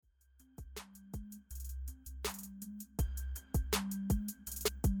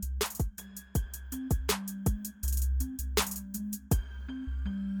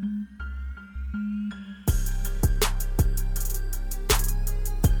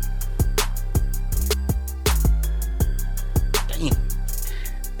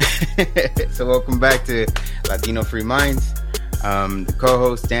So welcome back to Latino Free Minds. The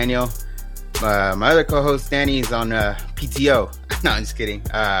co-host Daniel. My other co-host Danny is on PTO. No, I'm just kidding.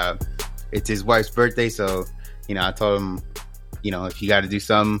 It's his wife's birthday, so I told him, if you got to do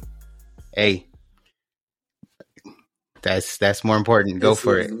something, hey, that's more important. Go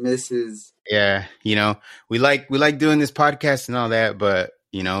for it. Mrs. Yeah, we like doing this podcast and all that, but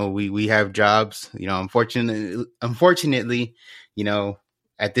we have jobs. Unfortunately,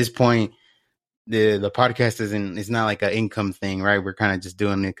 at this point, the podcast is not like an income thing, right? We're kind of just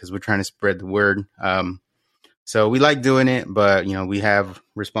doing it because we're trying to spread the word. So we like doing it, but we have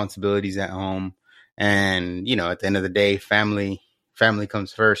responsibilities at home, and at the end of the day, family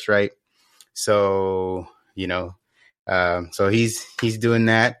comes first, right? So so he's doing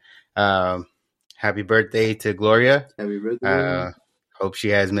that. Happy birthday to Gloria. Happy birthday. Hope she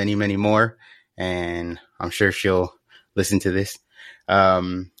has many, many more, and I'm sure she'll listen to this.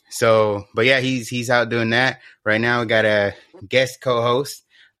 But yeah, he's out doing that right now. We got a guest co-host,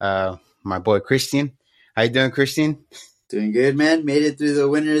 my boy Christian. How you doing, Christian? Doing good, man. Made it through the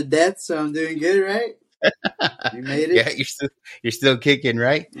winter of death, so I'm doing good, right? You made it. Yeah, you're still kicking,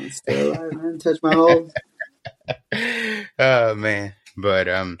 right? I'm still alive, man. Touch my home. Oh man, but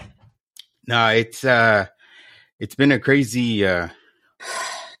no, it's been a crazy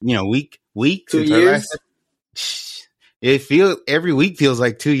week 2 years. Every week feels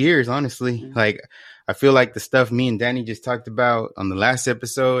like 2 years, honestly. Mm-hmm. Like I feel like the stuff me and Danny just talked about on the last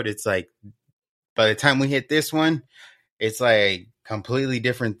episode, it's like by the time we hit this one, it's like completely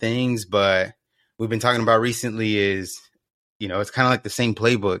different things. But we've been talking about recently is, it's kind of like the same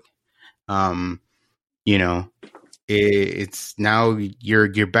playbook. It's now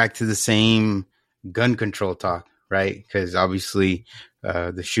you're back to the same gun control talk, right? Because obviously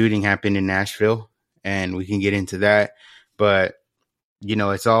the shooting happened in Nashville, and we can get into that. But,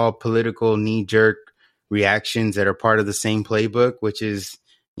 it's all political knee-jerk reactions that are part of the same playbook, which is,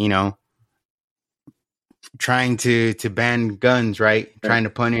 trying to ban guns, right? Trying to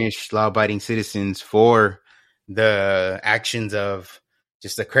punish law-abiding citizens for the actions of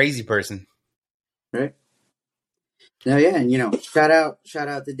just a crazy person. Right. No, yeah, and shout out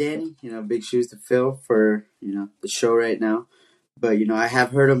to Danny. Big shoes to fill for the show right now. But I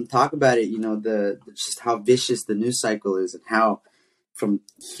have heard him talk about it. Just how vicious the news cycle is, and how from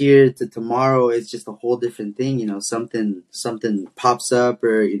here to tomorrow it's just a whole different thing. Something pops up,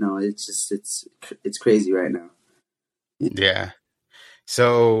 or it's crazy right now. Yeah.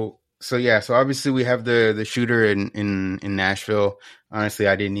 So obviously we have the shooter in Nashville. Honestly,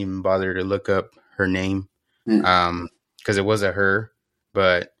 I didn't even bother to look up her name. Because it wasn't her,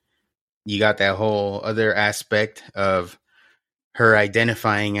 but you got that whole other aspect of her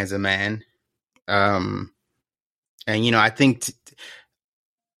identifying as a man. And I think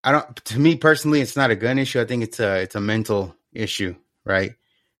to me personally, it's not a gun issue. I think it's a mental issue, right?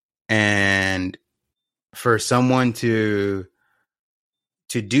 And for someone to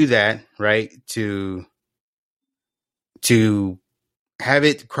do that, right? To have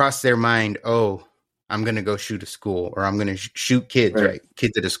it cross their mind, oh, I'm going to go shoot a school, or I'm going to shoot kids, right?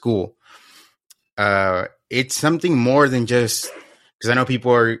 Kids at a school. It's something more than just, because I know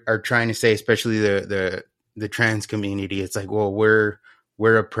people are trying to say, especially the trans community, it's like, well, we're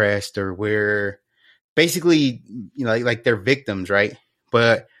oppressed, or we're basically, like they're victims, right?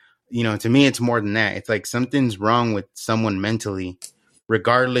 But, to me, it's more than that. It's like something's wrong with someone mentally,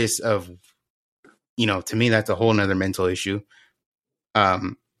 regardless of, to me, that's a whole nother mental issue.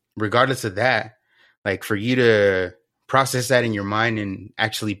 Regardless of that, like for you to process that in your mind and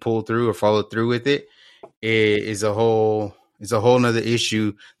actually pull through or follow through with it is a whole nother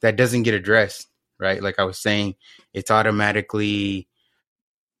issue that doesn't get addressed, right? Like I was saying, it's automatically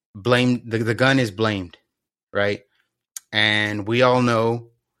blamed. The gun is blamed, right? And we all know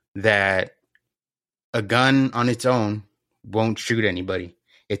that a gun on its own won't shoot anybody.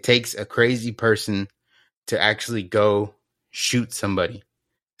 It takes a crazy person to actually go shoot somebody.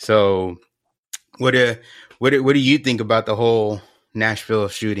 So what do you think about the whole Nashville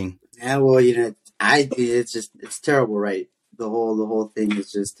shooting? Yeah, well, it's terrible, right? The whole thing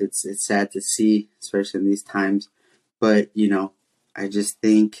is just it's sad to see, especially in these times. But I just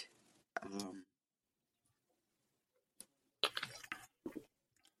think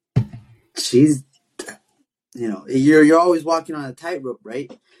she's you're always walking on a tightrope,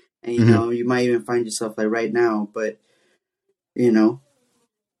 right? And you might even find yourself like right now, but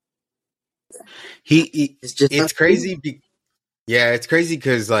it's crazy. Yeah, it's crazy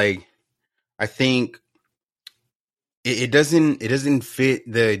because like I think it doesn't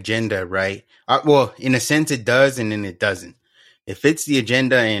fit the agenda, right? Well, in a sense it does, and then it doesn't. It fits the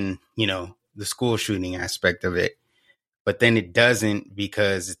agenda, and the school shooting aspect of it, but then it doesn't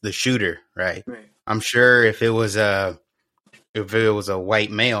because the shooter, right? Right. I'm sure if it was a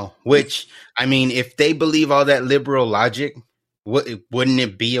white male, which I mean, if they believe all that liberal logic, wouldn't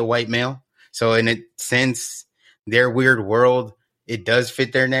it be a white male? So in a sense, their weird world, it does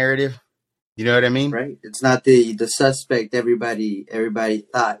fit their narrative. You know what I mean? Right. It's not the suspect everybody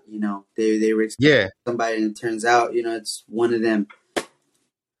thought, they were expecting Yeah. somebody, and it turns out, it's one of them.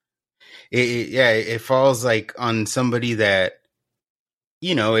 It falls like on somebody that,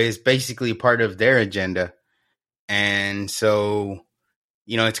 is basically part of their agenda. And so,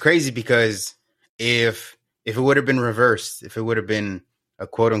 it's crazy because if it would have been reversed, if it would have been a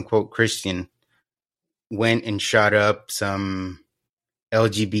quote unquote Christian went and shot up some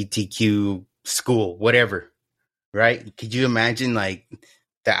LGBTQ school, whatever, right? Could you imagine like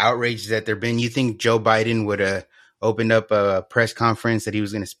the outrage that there've been? You think Joe Biden would have opened up a press conference that he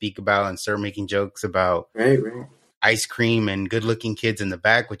was going to speak about and start making jokes about Right. ice cream and good looking kids in the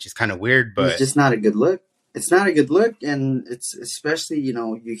back, which is kind of weird, It's but just not a good look. It's not a good look, and it's especially,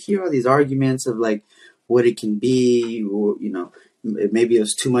 you hear all these arguments of like what it can be, or maybe it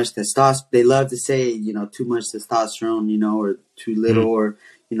was too much testosterone. They love to say, too much testosterone, or too little, or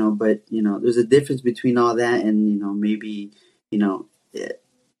but there's a difference between all that and maybe a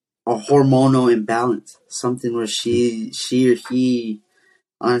hormonal imbalance, something where she or he,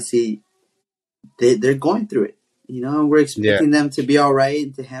 honestly, they're going through it. We're yeah. expecting them to be all right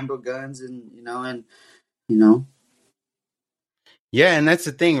and to handle guns, and you know, Yeah, and that's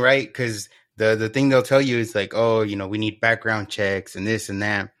the thing, right? Because the thing they'll tell you is like, oh, we need background checks and this and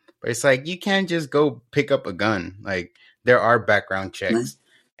that. But it's like you can't just go pick up a gun. Like there are background checks,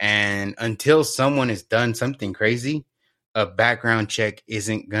 and until someone has done something crazy, a background check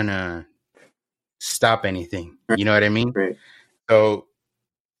isn't gonna stop anything. You know what I mean? right, So,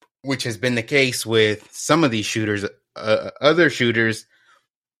 which has been the case with some of these shooters. Other shooters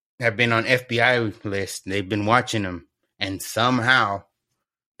have been on FBI lists. They've been watching them, and somehow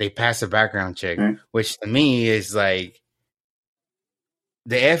they pass a background check, right, which to me is like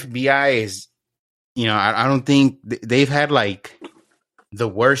the FBI is, I don't think they've had like the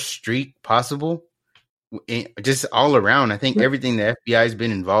worst streak possible, just all around. I think right, everything the FBI has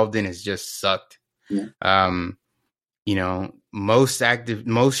been involved in has just sucked. yeah,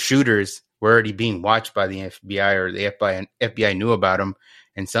 Most shooters were already being watched by the FBI, or the FBI knew about them,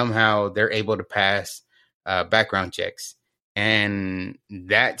 and somehow they're able to pass background checks. And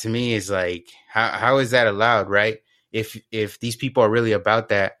that to me is like, how is that allowed, right? If these people are really about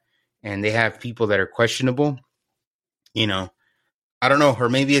that, and they have people that are questionable, I don't know, or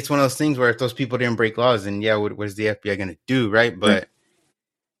maybe it's one of those things where if those people didn't break laws, then yeah, what is the FBI going to do, right? But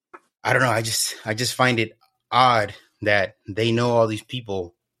I don't know. I just find it odd that they know all these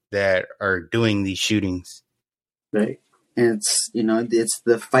people that are doing these shootings. right. And it's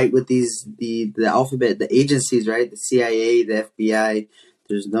the fight with the alphabet, the agencies, right? The CIA, the FBI.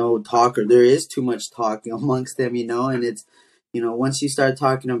 There's no talk, or there is too much talk amongst them, and it's once you start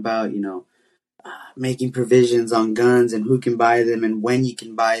talking about making provisions on guns and who can buy them and when you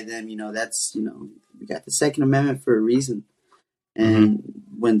can buy them, that's we got the Second Amendment for a reason. Mm-hmm. And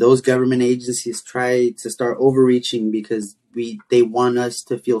when those government agencies try to start overreaching because they want us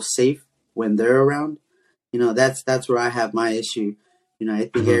to feel safe when they're around, that's where I have my issue. I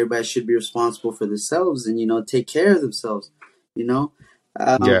think Mm-hmm. everybody should be responsible for themselves and take care of themselves.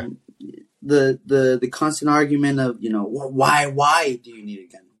 Yeah. The constant argument of why do you need a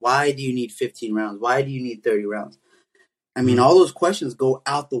gun? Why do you need 15 rounds? Why do you need 30 rounds? I mean, Mm-hmm. all those questions go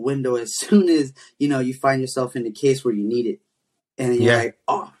out the window as soon as you find yourself in a case where you need it. And then you're like,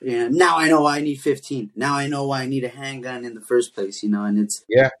 oh, yeah, now I know why I need 15. Now I know why I need a handgun in the first place, and it's,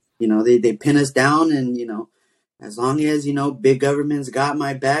 Yeah. They pin us down, and, as long as, big government's got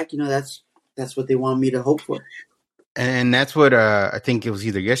my back, that's what they want me to hope for. And that's what I think it was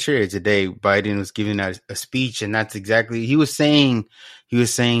either yesterday or today. Biden was giving a speech, and that's exactly he was saying. He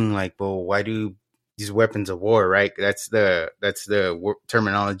was saying like, "Well, why do these weapons of war?" Right? That's the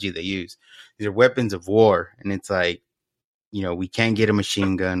terminology they use. These are weapons of war, and it's like, we can't get a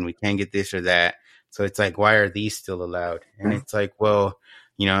machine gun, we can't get this or that. So it's like, why are these still allowed? And it's like, well,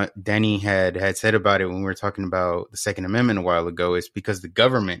 Danny had said about it when we were talking about the Second Amendment a while ago. It's because the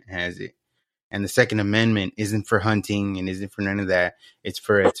government has it. And the Second Amendment isn't for hunting and isn't for none of that. It's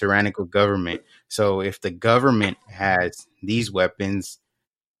for a tyrannical government. So if the government has these weapons,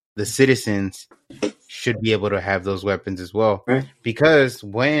 the citizens should be able to have those weapons as well. Right. Because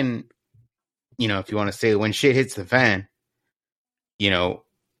when, if you want to say when shit hits the fan,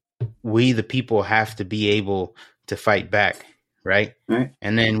 we the people have to be able to fight back, right? Right.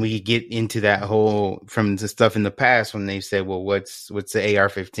 And then we get into that whole from the stuff in the past when they said, well, what's the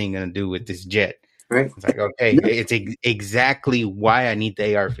AR-15 going to do with this jet? Right. It's like, okay, No. it's exactly why I need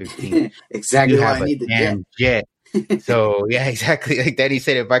the AR-15. You Exactly why have I a need the jet. damn jet. So yeah, exactly like Daddy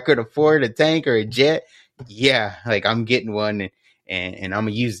said. If I could afford a tank or a jet, yeah, like I'm getting one and I'm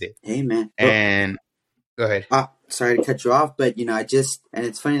gonna use it. Hey man, but And go ahead. sorry to cut you off, but and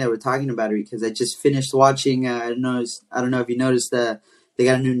it's funny that we're talking about it because I just finished watching. I don't know if you noticed they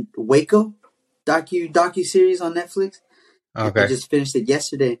got a new Waco docu series on Netflix, and I Okay. just finished it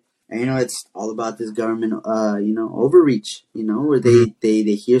yesterday. And it's all about this government, overreach. Where Mm-hmm.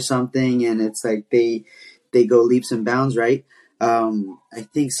 they hear something and it's like they go leaps and bounds, right? I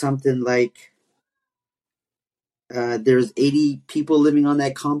think something like there's 80 people living on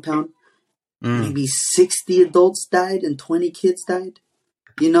that compound. Mm. Maybe 60 adults died and 20 kids died.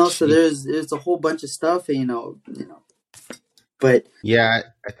 So Gee. there's a whole bunch of stuff, and but Yeah,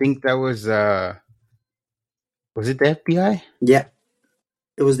 I think that was it the FBI yeah,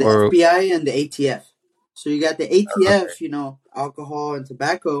 it was the or FBI and the ATF. So you got the okay. ATF, alcohol and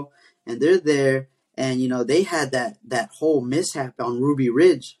tobacco, and they're there, and they had that whole mishap on Ruby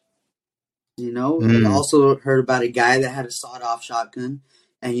Ridge. And Mm. also heard about a guy that had a sawed-off shotgun,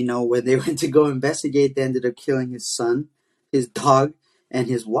 and when they went to go investigate, they ended up killing his son, his dog, and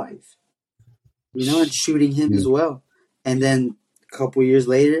his wife. And shooting him as Mm. well. And then a couple years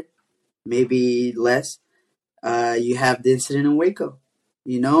later, maybe less, you have the incident in Waco.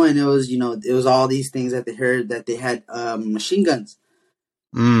 And it was all these things that they heard that they had machine guns,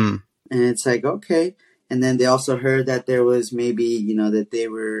 Mm. and it's like okay. And then they also heard that there was maybe that they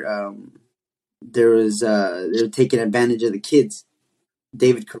were taking advantage of the kids.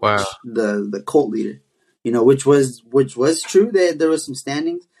 David Wow. Koresh, the cult leader, which was true that there was some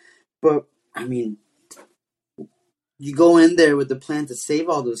standings, but I mean you go in there with the plan to save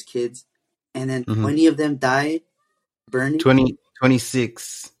all those kids, and then Mm-hmm. 20 of them die burning.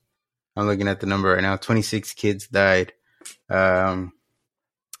 26. I'm looking at the number right now. 26 kids died. Um,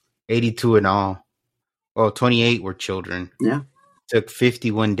 82 in all. Well, 28 were children. Yeah, Took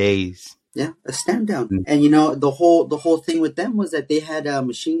 51 days. yeah, a stand down. Mm. And the whole thing with them was that they had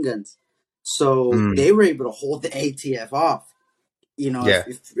machine guns, so Mm. they were able to hold the ATF off. Yeah.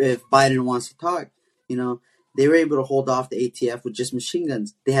 If Biden wants to talk, they were able to hold off the ATF with just machine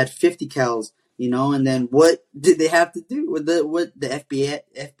guns. They had 50 cals, and then what did they have to do with the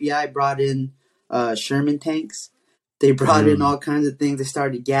FBI brought in Sherman tanks. They brought in Mm. all kinds of things. They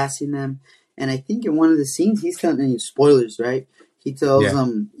started gassing them, and I think in one of the scenes he's telling you spoilers, right? He tells Yeah.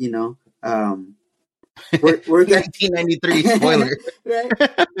 them, we're gonna 1993 spoiler. right.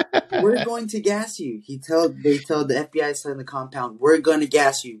 We're going to gas you. They tell the FBI side in the compound, we're going to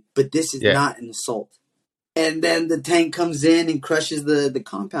gas you, but this is Yeah. not an assault. And then the tank comes in and crushes the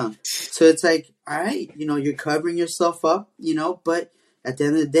compound. So it's like, all right, you're covering yourself up, but at the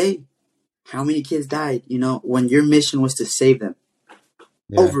end of the day, how many kids died, when your mission was to save them?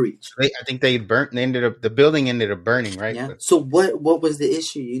 Yeah. Overreach. I think they burnt. The building ended up burning, right? Yeah. But So what was the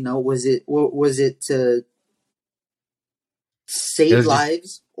issue? Was it to it save was just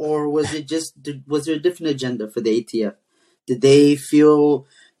lives, or was there a different agenda for the ATF? Did they feel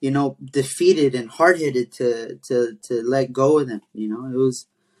defeated and hard headed to let go of them? It was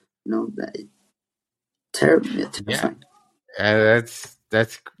terrible, yeah, yeah. terrifying.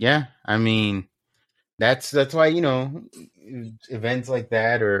 That's yeah. I mean, that's why events like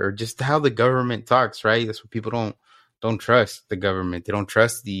that or just how the government talks, right? That's what people don't trust the government. They don't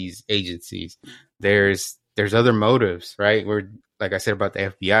trust these agencies. There's other motives, right? Where like I said about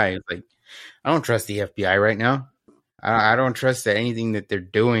the FBI, it's like I don't trust the FBI right now. I don't trust that anything that they're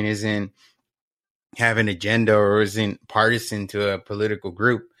doing isn't have an agenda or isn't partisan to a political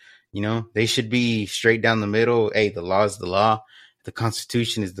group. They should be straight down the middle. Hey, the law is the law. The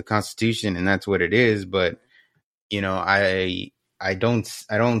Constitution is the Constitution, and that's what it is. But I don't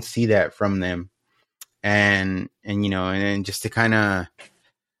see that from them. And then just to kind of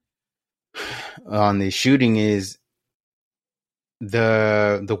on the shooting is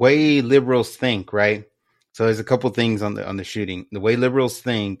the way liberals think, right? So there's a couple things on the shooting. The way liberals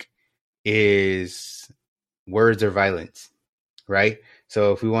think is words are violence, right?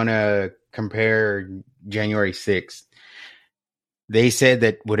 So if we want to compare January 6th, they said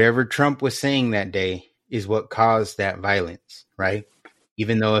that whatever Trump was saying that day is what caused that violence, right?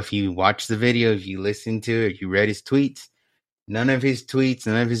 Even though if you watch the video, if you listen to it, you read his tweets, none of his tweets,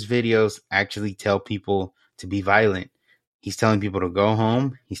 none of his videos actually tell people to be violent. He's telling people to go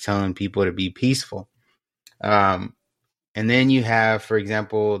home. He's telling people to be peaceful. Um, and then you have, for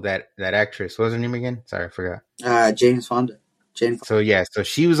example, that actress. What was her name again? Sorry, I forgot. James Fonda. So yeah, so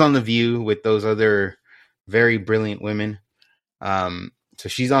she was on The View with those other very brilliant women. So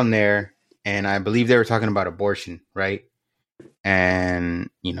she's on there, and I believe they were talking about abortion, right? And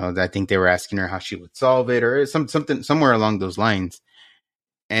I think they were asking her how she would solve it, or something somewhere along those lines.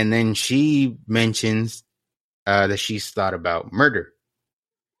 And then she mentions that she's thought about murder.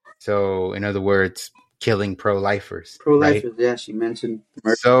 So, in other words, killing pro-lifers, right? Pro-lifers, yeah, she mentioned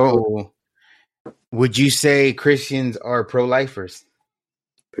murder. So, would you say Christians are pro-lifers?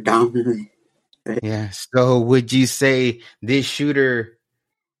 Predominantly. Right? Yeah. So, would you say this shooter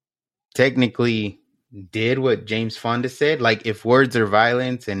technically did what James Fonda said? Like, if words are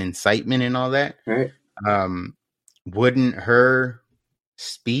violence and incitement and all that, Right. Wouldn't her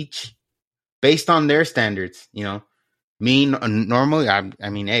speech, based on their standards, mean normally? I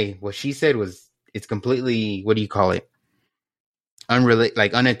mean, hey, what she said it's completely, what do you call it? Unrelated,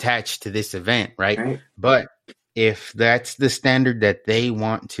 like unattached to this event, right? Right. But if that's the standard that they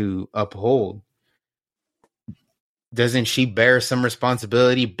want to uphold, doesn't she bear some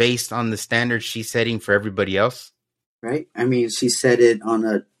responsibility based on the standards she's setting for everybody else? Right. I mean, she said it on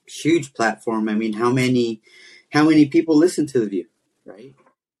a huge platform. I mean, how many people listen to The View, right?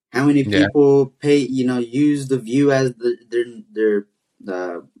 How many people use The View as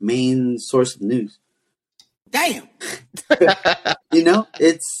their main source of news? Damn.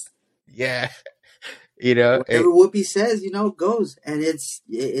 It's yeah. Whatever Whoopi says, goes, and it's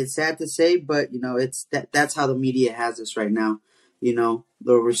sad to say, but it's that's how the media has us right now.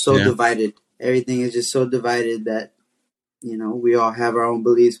 We're so divided. Everything is just so divided that we all have our own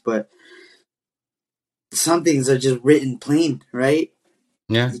beliefs, but some things are just written plain, right?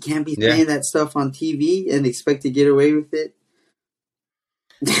 Yeah, you can't be saying that stuff on TV and expect to get away with it.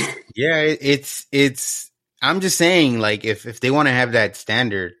 Yeah, it's. I'm just saying, like, if they want to have that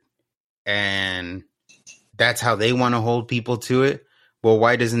standard, and that's how they want to hold people to it, well,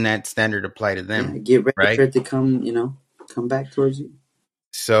 why doesn't that standard apply to them? Yeah, get ready right? for it to come back towards you.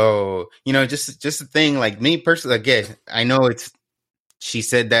 So, just the thing, like me personally, again, I know she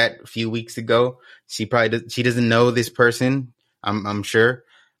said that a few weeks ago. She doesn't know this person, I'm sure.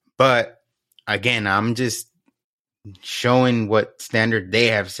 But again, I'm just showing what standard they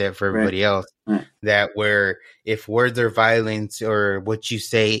have set for everybody else. Right. That where if words are violence or what you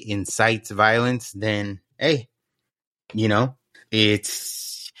say incites violence, then hey,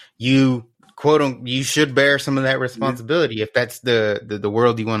 it's you you should bear some of that responsibility if that's the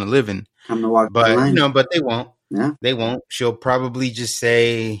world you want to live in. Time to walk but the line. but they won't. Yeah. They won't. She'll probably just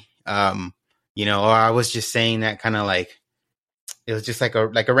say, oh, I was just saying that, kind of like it was just like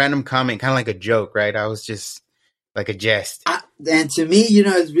a random comment, kind of like a joke, right? I was just like a jest. And to me,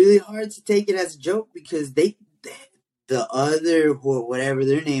 it's really hard to take it as a joke because the other, whatever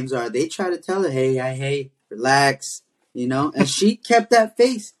their names are, they try to tell her, hey, relax, and she kept that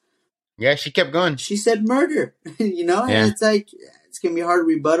face. Yeah, she kept going. She said murder, and it's like, it's going to be hard to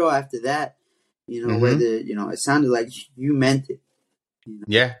rebuttal after that, whether, it sounded like you meant it.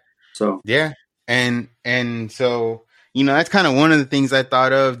 Yeah. So. Yeah. And so, that's kind of one of the things I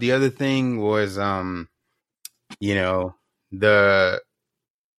thought of. The other thing was, the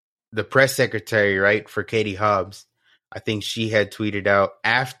press secretary, right, for Katie Hobbs, I think she had tweeted out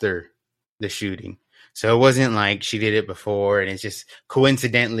after the shooting. So it wasn't like she did it before and it's just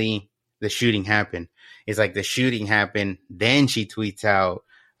coincidentally the shooting happened. It's like the shooting happened, then she tweets out,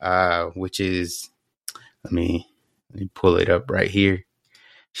 which is, let me pull it up right here.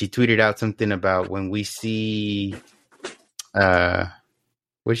 She tweeted out something about when we see, what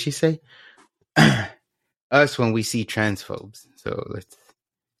did she say? Us when we see transphobes. So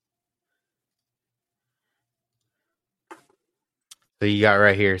so you got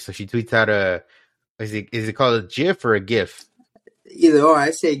right here. So she tweets out is it called a GIF or a GIF? Either or,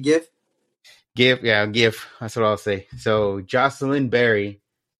 I say GIF. GIF, yeah, GIF. That's what I'll say. So Jocelyn Berry,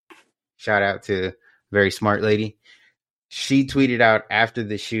 shout out to very smart lady. She tweeted out after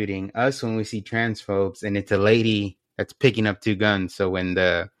the shooting, us when we see transphobes, and it's a lady that's picking up two guns. So when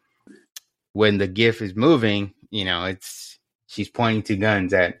the GIF is moving, she's pointing two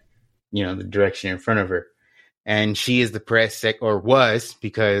guns at, the direction in front of her. And she is the press sec, or was,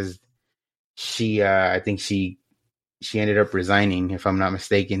 because she, I think she ended up resigning, if I'm not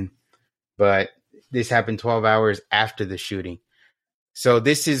mistaken. But this happened 12 hours after the shooting. So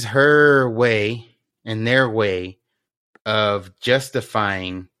this is her way and their way of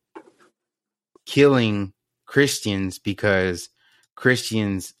justifying killing Christians because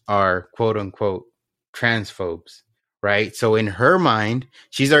Christians are quote unquote transphobes, right? So in her mind,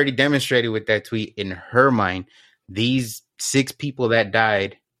 she's already demonstrated with that tweet, in her mind, these 6 people that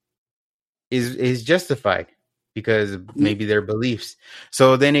died is justified. because of Yeah. maybe their beliefs.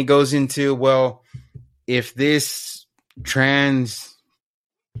 So then it goes into, well, if this trans,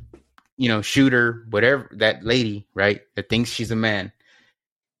 shooter, whatever, that lady, right, that thinks she's a man,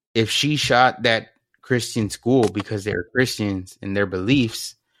 if she shot that Christian school because they're Christians and their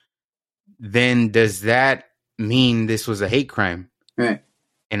beliefs, then does that mean this was a hate crime? Right.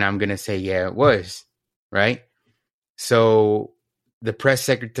 And I'm going to say, yeah, it was, right? So the press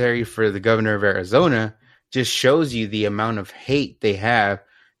secretary for the governor of Arizona just shows you the amount of hate they have,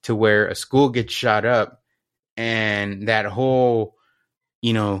 to where a school gets shot up, and that whole,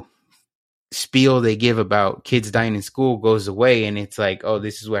 spiel they give about kids dying in school goes away. And it's like, oh,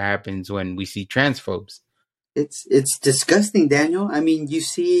 this is what happens when we see transphobes. It's disgusting, Daniel. I mean, you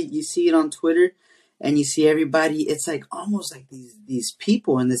see it on Twitter, and you see everybody. It's like almost like these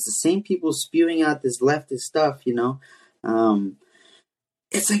people, and it's the same people spewing out this leftist stuff.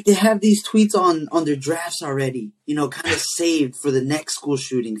 It's like they have these tweets on their drafts already. Kind of saved for the next school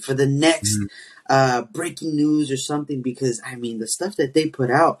shooting, for the next breaking news or something. Because I mean, the stuff that they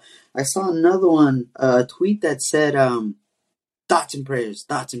put out. I saw another one, a tweet that said, thoughts and prayers,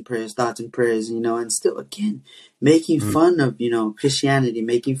 thoughts and prayers, thoughts and prayers, and still again making fun of Christianity,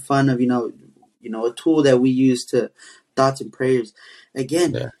 making fun of a tool that we use to thoughts and prayers.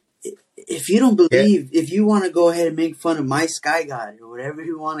 Again, Yeah. if you don't Yeah. believe, if you want to go ahead and make fun of my sky god or whatever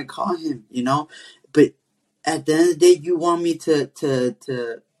you want to call him, but at the end of the day, you want me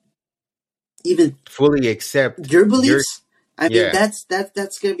to even Fully accept your your, beliefs. I mean, yeah.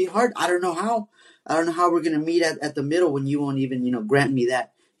 that's gonna be hard. I don't know how. I don't know how we're gonna meet at the middle when you won't even grant me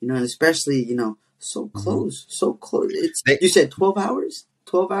that. And especially so close, so close. It's They, you said 12 hours.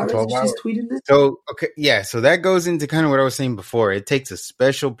 12 hours. 12 She's hours. tweeting this. So, okay. Yeah. So that goes into kind of what I was saying before. It takes a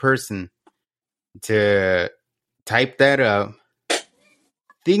special person to type that up.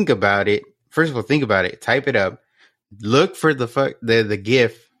 Think about it. First of all, think about it. Type it up. Look for the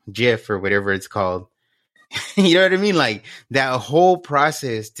GIF or whatever it's called. You know what I mean? Like that whole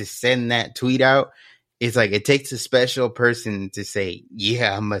process to send that tweet out. It's like it takes a special person to say,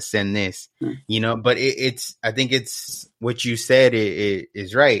 "Yeah, I must send this." But it's. I think it's what you said. It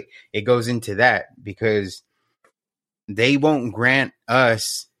is right. It goes into that because they won't grant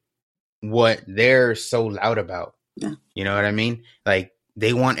us what they're so loud about. Yeah. You know what I mean? Like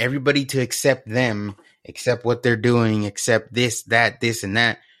they want everybody to accept them, accept what they're doing, accept this, that, this, and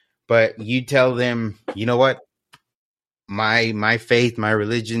that. But you tell them, you know what? My faith, my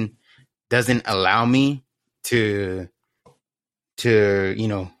religion doesn't allow me to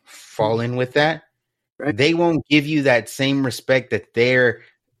fall in with that. Right. They won't give you that same respect that they're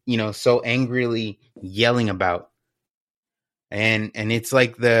so angrily yelling about. And it's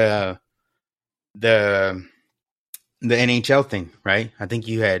like the NHL thing, right? I think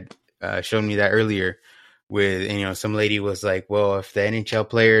you had shown me that earlier with, some lady was like, well, if the NHL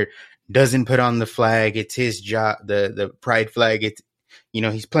player doesn't put on the flag, it's his job, the pride flag. It's,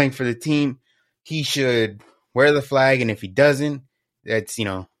 he's playing for the team. He should wear the flag. And if he doesn't, that's,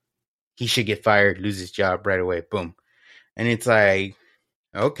 he should get fired, lose his job right away. Boom. And it's like,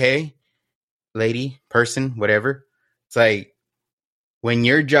 okay, lady, person, whatever. It's like when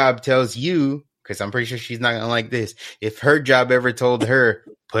your job tells you, because I'm pretty sure she's not going to like this. If her job ever told her,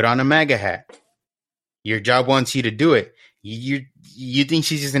 put on a MAGA hat, your job wants you to do it. You think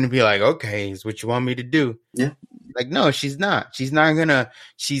she's just going to be like, okay, is what you want me to do. Yeah. Like, no, she's not. She's not going to.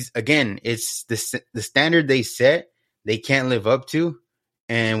 Again, it's the standard they set, they can't live up to.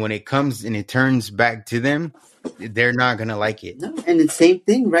 And when it comes and it turns back to them, they're not going to like it. No, and it's the same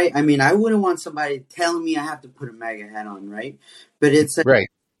thing, right? I mean, I wouldn't want somebody telling me I have to put a MAGA hat on, right? But it's like, right.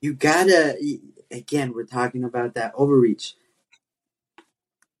 You gotta, again, we're talking about that overreach.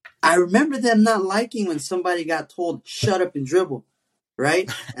 I remember them not liking when somebody got told, shut up and dribble,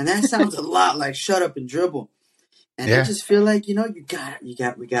 right? And that sounds a lot like shut up and dribble. And Yeah. I just feel like, we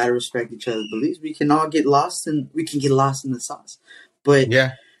gotta respect each other's beliefs. We can all get lost in the sauce. But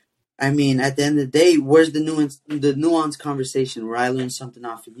Yeah. I mean, at the end of the day, where's the nuance conversation where I learn something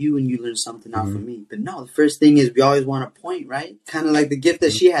off of you and you learn something off of me? But no, the first thing is we always want to point, right? Kind of like the gift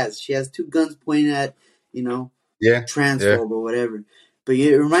that she has. She has two guns pointing at, transphobe or whatever. But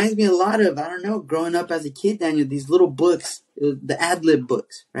it reminds me a lot of, I don't know, growing up as a kid, Daniel, these little books, the ad-lib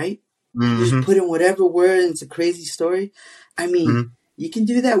books, right? You just put in whatever word and it's a crazy story. I mean, you can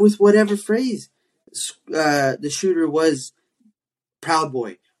do that with whatever phrase. The shooter was Proud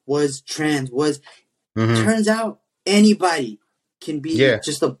Boy, was trans, turns out anybody can be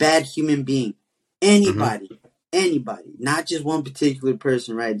just a bad human being. Anybody, not just one particular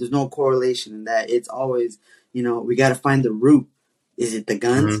person, right? There's no correlation in that. It's always, we got to find the root. Is it the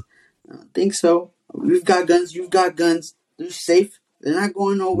guns? I don't think so. We've got guns. You've got guns. They're safe. They're not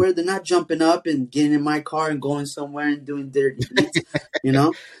going nowhere. They're not jumping up and getting in my car and going somewhere and doing dirty deeds. You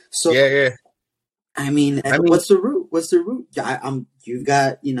know. So Yeah, yeah. I mean, I mean, what's the root? What's the root? I'm. You've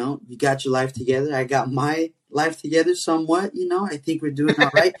got. You got your life together. I got my life together somewhat. I think we're doing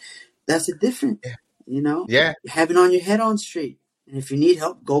all right. That's a different. yeah, You know, yeah. having on your head on straight. And if you need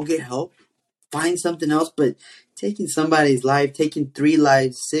help, go get help. Find something else. But taking somebody's life, taking 3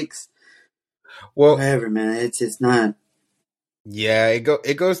 lives, 6, Well, whatever, man. It's not. yeah.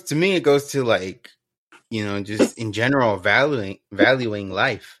 It goes to me. It goes to like, just in general valuing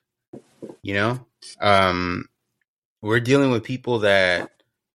life. You know, um, we're dealing with people that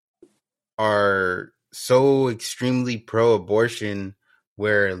are so extremely pro-abortion,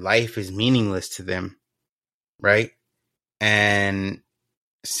 where life is meaningless to them, right? And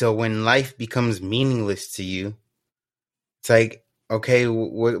so when life becomes meaningless to you, it's like, okay,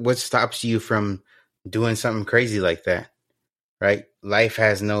 what stops you from doing something crazy like that, right? Life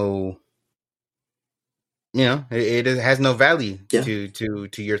has no, it has no value Yeah. to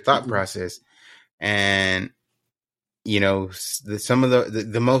your thought Hmm. process. And some of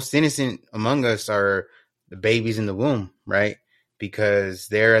the most innocent among us are the babies in the womb, right? Because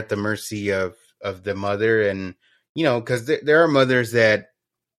they're at the mercy of the mother. And because there are mothers that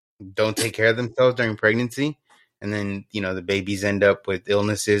don't take care of themselves during pregnancy, and then the babies end up with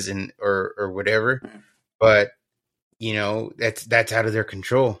illnesses and or whatever. But that's out of their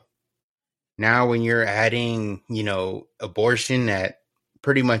control. Now when you're adding abortion at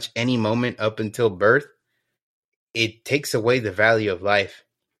pretty much any moment up until birth, it takes away the value of life.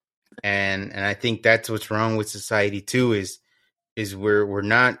 And I think that's what's wrong with society too, is we're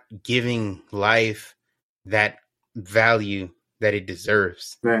not giving life that value that it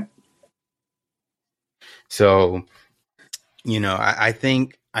deserves. Right. So I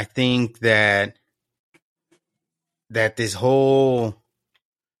think that this whole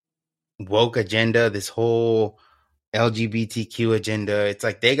woke agenda, this whole LGBTQ agenda, it's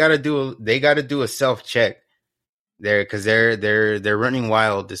like they got to do a self check there, because they're running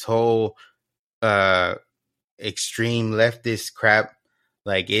wild. This whole uh extreme leftist crap,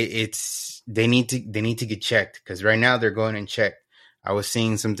 like it's they need to get checked, because right now they're going in check. I was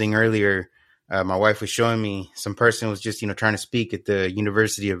seeing something earlier. My wife was showing me some person was just trying to speak at the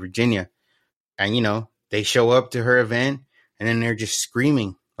University of Virginia, and they show up to her event, and then they're just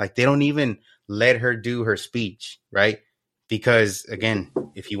screaming, like they don't even let her do her speech, right? Because again,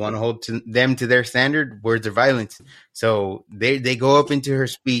 if you want to hold them to their standard, words are violence. So they go up into her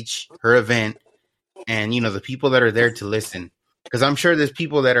speech, her event, and the people that are there to listen, because I'm sure there's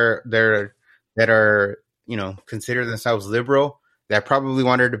people that are consider themselves liberal, that probably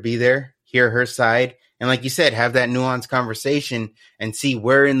want her to be there, hear her side, and like you said, have that nuanced conversation and see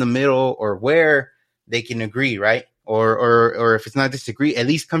where in the middle, or where they can agree, right? Or if it's not disagree, at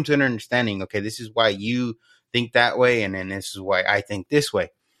least come to an understanding. Okay, this is why you think that way, and then this is why I think this way,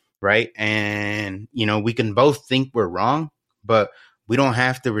 right? And we can both think we're wrong, but we don't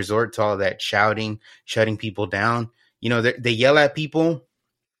have to resort to all that shouting, shutting people down. They yell at people.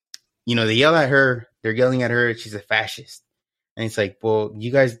 They yell at her. They're yelling at her. She's a fascist. And it's like, well,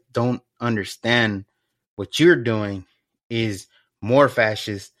 you guys don't understand what you're doing is more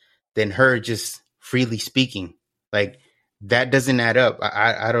fascist than her just freely speaking. Like, that doesn't add up.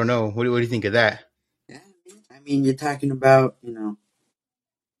 I don't know. What do you think of that? Yeah. I mean, you're talking about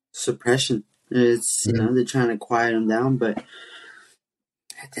suppression. It's Mm-hmm. they're trying to quiet them down, but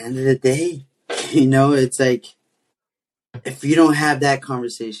at the end of the day, it's like if you don't have that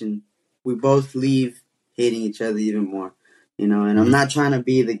conversation, we both leave hating each other even more. And I'm Mm-hmm. not trying to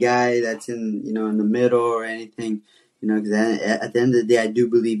be the guy that's in the middle or anything. Because at the end of the day, I do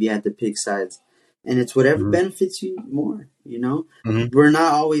believe you have to pick sides, and it's whatever Mm-hmm. benefits you more. Mm-hmm. We're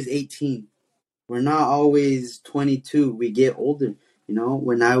not always 18. We're not always 22. We get older.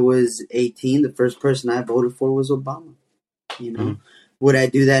 When I was 18, the first person I voted for was Obama. You Mm-hmm. know, would I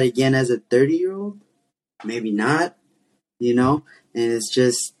do that again as a 30-year-old? Maybe not. And it's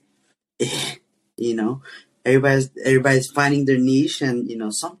just, you know, everybody's finding their niche,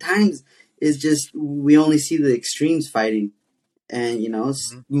 and sometimes it's just we only see the extremes fighting, and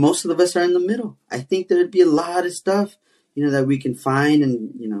Mm-hmm. most of us are in the middle. I think there'd be a lot of stuff that we can find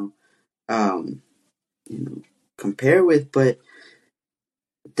and um, you know compare with, but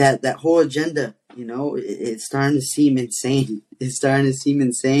that whole agenda, it's starting to seem insane. It's starting to seem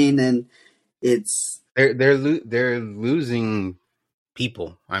insane, and it's They're losing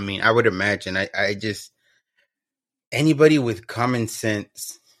people. I mean, I would imagine. I just anybody with common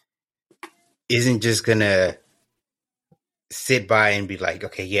sense isn't just gonna sit by and be like,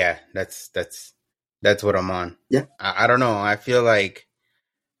 okay, yeah, that's That's what I'm on. Yeah. I don't know. I feel like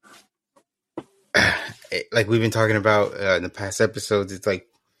like we've been talking about in the past episodes, it's like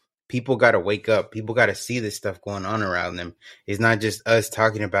people got to wake up. People got to see this stuff going on around them. It's not just us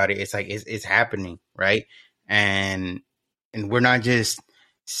talking about it. It's like it's happening, right? And we're not just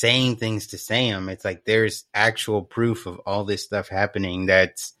saying things to say them. It's like there's actual proof of all this stuff happening.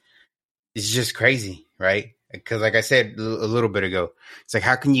 It's just crazy, right? Because like I said a little bit ago, it's like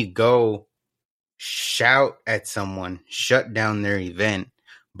how can you go shout at someone, shut down their event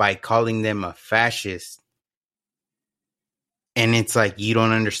by calling them a fascist? And it's like you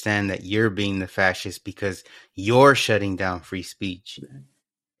don't understand that you're being the fascist because you're shutting down free speech.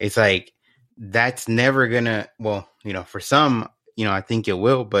 It's like that's never gonna. Well, for some, I think it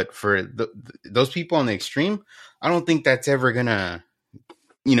will, but for those people on the extreme, I don't think that's ever gonna,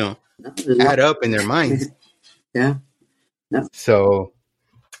 No, add up in their minds. Yeah. No. So,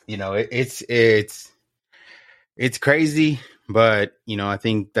 it's crazy, but I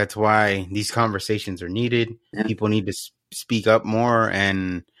think that's why these conversations are needed. Yeah. People need to speak up more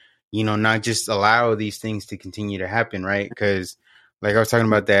and not just allow these things to continue to happen, right? Because like I was talking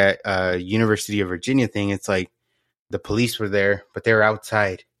about that University of Virginia thing, it's like the police were there, but they were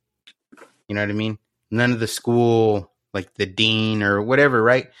outside. You know what I mean? None of the school, like the dean or whatever,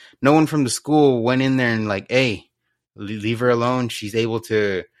 right? No one from the school went in there and like, hey, leave her alone. She's able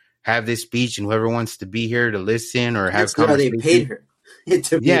to have this speech, and whoever wants to be here to listen or have conversation. They paid her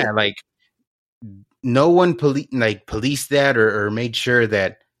to be there. Like no one policed that or made sure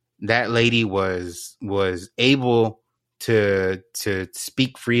that lady was able to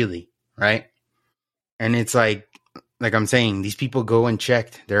speak freely, right? And it's like I'm saying, these people go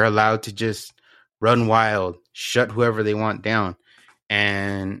unchecked. They're allowed to just run wild, shut whoever they want down.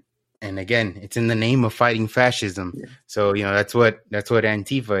 And again, it's in the name of fighting fascism. Yeah. So, that's what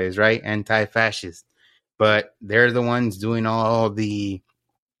Antifa is, right? Anti-fascist. But they're the ones doing all the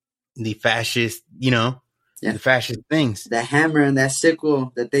fascist, the fascist things. The hammer and that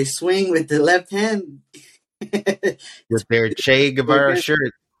sickle that they swing with the left hand. With their Che Guevara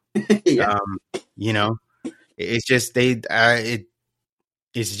shirt. Yeah. It's just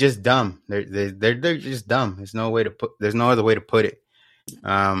it's just dumb. They're just dumb. There's no other way to put it.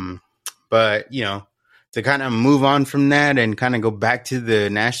 But to kind of move on from that and kind of go back to the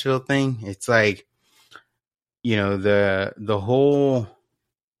Nashville thing, it's like the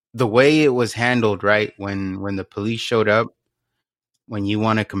way it was handled, right? When the police showed up, when you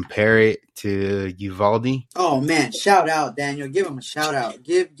want to compare it to Uvalde. Oh man, shout out Daniel. Give them a shout out.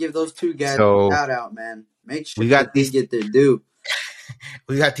 Give those two guys a shout out, man. Make sure they get their due.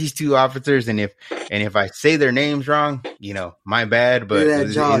 We got these two officers, and if I say their names wrong, my bad. But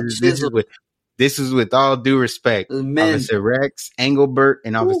this is with all due respect, Officer Rex Engelbert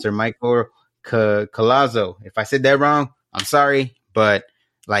and Officer Michael Colazo. If I said that wrong, I'm sorry. But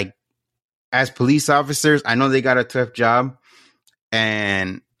like, as police officers, I know they got a tough job,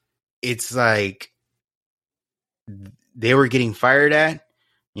 and it's like they were getting fired at.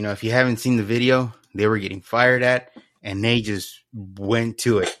 If you haven't seen the video, they were getting fired at. And they just went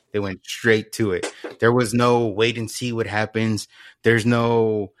to it. They went straight to it. There was no wait and see what happens. There's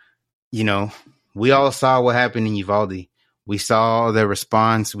no, we all saw what happened in Uvalde. We saw the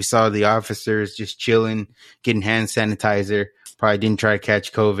response. We saw the officers just chilling, getting hand sanitizer. Probably didn't try to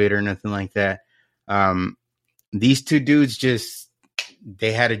catch COVID or nothing like that. These two dudes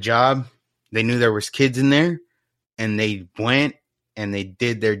they had a job. They knew there was kids in there, and they went and they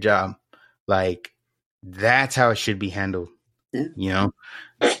did their job. Like, that's how it should be handled. Yeah.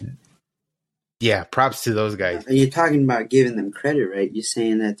 Yeah, props to those guys. You're talking about giving them credit, right? You're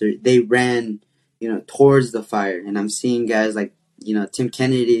saying that they ran, towards the fire. And I'm seeing guys like, Tim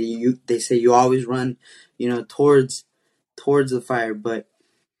Kennedy, they say you always run, towards the fire. But,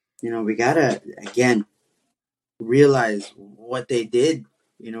 we gotta, again, realize what they did,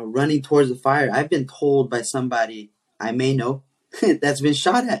 running towards the fire. I've been told by somebody I may know that's been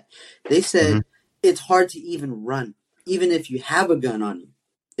shot at. They said, it's hard to even run, even if you have a gun on you.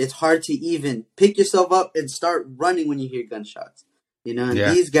 It's hard to even pick yourself up and start running when you hear gunshots. And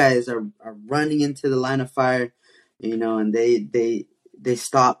these guys are running into the line of fire, and they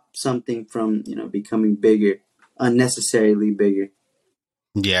stop something from, becoming bigger, unnecessarily bigger.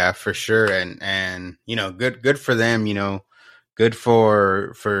 Yeah, for sure. And good for them, good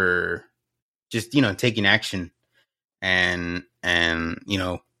for just, taking action. And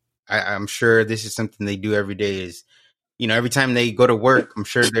I'm sure this is something they do every day is, every time they go to work, I'm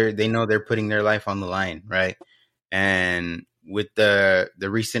sure they know they're putting their life on the line. Right. And with the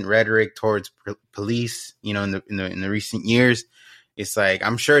recent rhetoric towards police, in the recent years, it's like,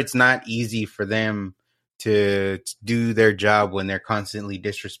 I'm sure it's not easy for them to do their job when they're constantly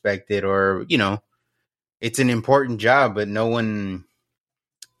disrespected, or, it's an important job, but no one,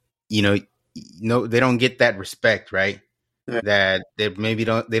 you know, no, they don't get that respect, right? Right. That they maybe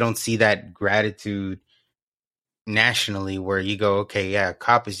they don't see that gratitude nationally, where you go, okay, yeah, a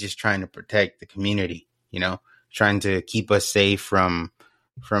cop is just trying to protect the community, trying to keep us safe from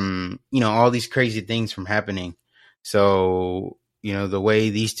all these crazy things from happening. So, the way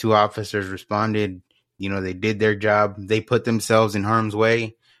these two officers responded, they did their job. They put themselves in harm's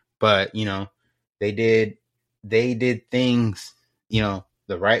way, but they did they did things, the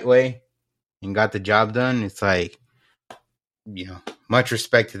right way, and got the job done. It's like, much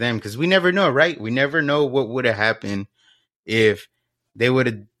respect to them, because we never know, right? We never know what would have happened if they would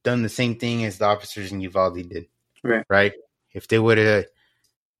have done the same thing as the officers in Uvalde did, Right. right? If they would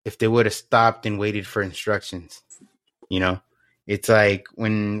have stopped and waited for instructions, you know, it's like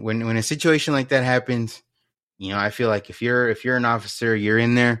when a situation like that happens, I feel like if you're an officer, you're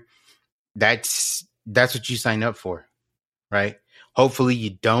in there, that's what you sign up for, right? Hopefully you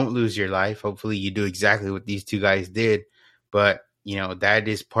don't lose your life. Hopefully you do exactly what these two guys did, but that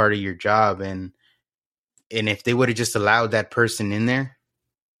is part of your job. And if they would have just allowed that person in there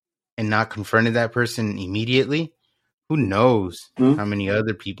and not confronted that person immediately, who knows Well, how many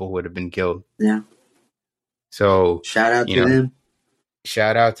other people would have been killed. yeah. So, Shout out you to know, them.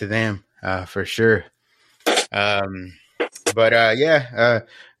 shout out to them, for sure. Um, but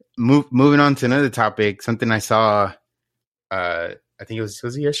moving on to another topic, something I saw. I think was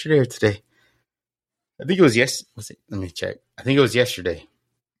it yesterday or today? I think it was Was it? Let me check. I think it was yesterday.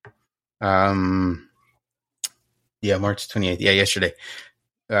 Um, yeah, March 28th. Yeah, yesterday.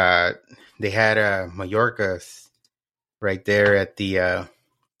 Uh, they had Mallorca right there at the.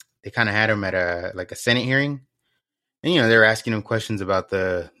 They kind of had him at a Senate hearing, and they were asking him questions about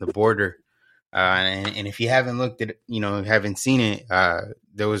the border. And if you haven't looked at, haven't seen it,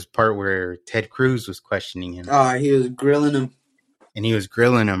 there was part where Ted Cruz was questioning him, Oh, he was grilling them. and he was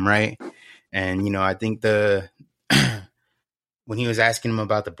grilling him, right? And I think when he was asking him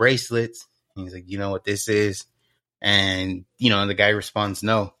about the bracelets, he's like, "You know what this is?" And the guy responds,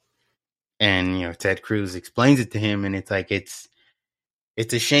 "No." And Ted Cruz explains it to him, and it's like it's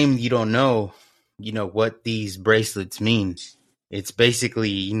a shame you don't know, what these bracelets mean. It's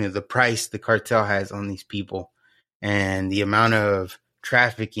basically, the price the cartel has on these people, and the amount of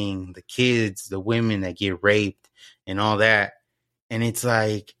trafficking, the kids, the women that get raped and all that. And it's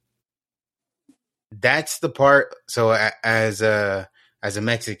like, that's the part. So as a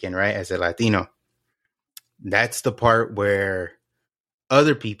Mexican, right? As a Latino, that's the part where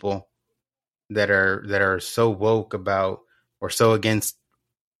other people that are so woke about, or so against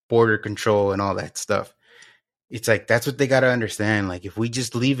border control and all that stuff, it's like, that's what they got to understand. Like, if we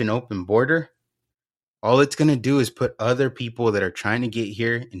just leave an open border, all it's going to do is put other people that are trying to get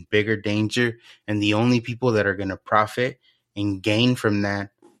here in bigger danger. And the only people that are going to profit and gain from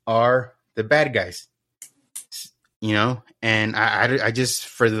that are the bad guys, and I just,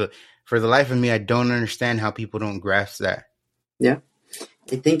 for the life of me, I don't understand how people don't grasp that. Yeah.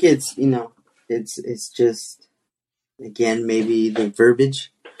 I think it's, it's just, again, maybe the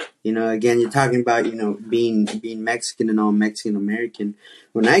verbiage. Again, you're talking about, being Mexican and all, Mexican American.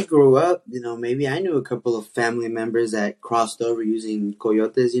 When I grew up, maybe I knew a couple of family members that crossed over using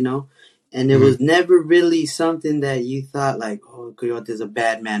coyotes, and it Mm-hmm. was never really something that you thought like, oh, coyote's a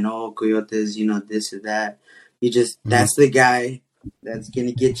bad man, oh, coyote's, this or that. You just, Mm-hmm. that's the guy that's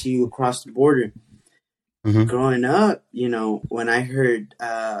gonna get you across the border. Mm-hmm. Growing up, when I heard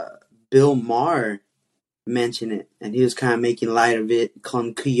Bill Maher mention it, and he was kind of making light of it,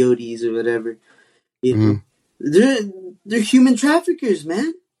 calling them coyotes or whatever. You know, Mm-hmm. they're they're human traffickers,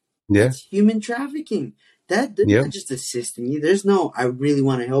 man. Yeah. That's human trafficking. That they're Yeah. not just assisting you. There's no, I really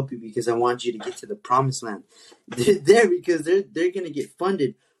want to help you because I want you to get to the promised land. They're there because they're gonna get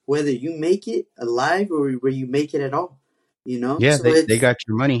funded, whether you make it alive or where you make it at all. Yeah. So They it's, got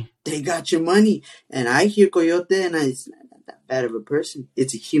your money. they got your money, and I hear coyote, and it's not that bad of a person.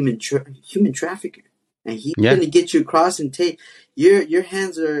 It's a human trafficker, and he's Yeah. gonna get you across and take your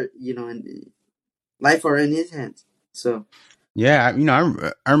hands are, and life are in his hands. So Yeah.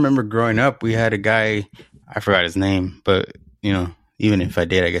 I remember growing up, we had a guy, I forgot his name, but, even if I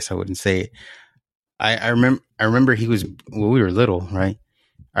did, I guess I wouldn't say it. I remember he was, well, we were little, right?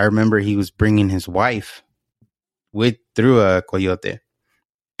 I remember he was bringing his wife through a coyote.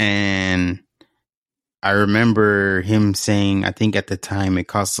 And I remember him saying, I think at the time it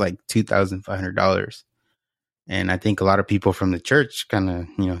cost like $2,500. And I think a lot of people from the church kind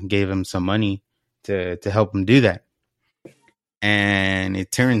of, gave him some money to help him do that. And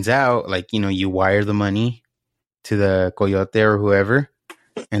it turns out, like, you wire the money to the coyote or whoever,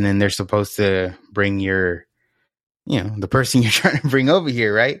 and then they're supposed to bring the person you're trying to bring over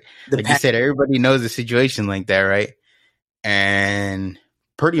here, right? The Like you pack. said, everybody knows a situation like that, right? And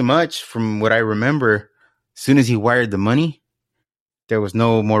pretty much from what I remember, as soon as he wired the money, there was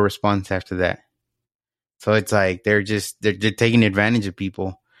no more response after that. So it's like they're taking advantage of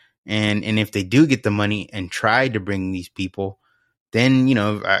people. And if they do get the money and try to bring these people, then,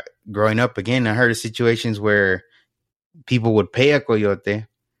 growing up again, I heard of situations where people would pay a coyote,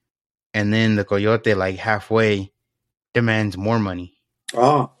 and then the coyote, like halfway, demands more money.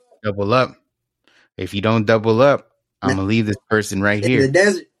 Oh, Double up. If you don't double up, I'm now, gonna leave this person right in the here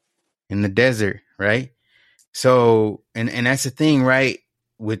desert. in the desert, right? So, and that's the thing, right?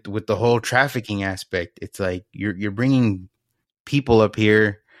 With the whole trafficking aspect, it's like you're bringing people up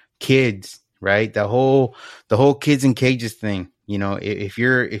here, kids, right? The whole kids in cages thing. If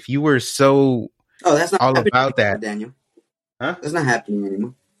you were so Oh, that's not all happening about that, anymore, Daniel. huh? That's not happening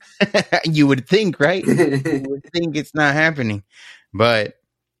anymore. You would think, right? You would think it's not happening, but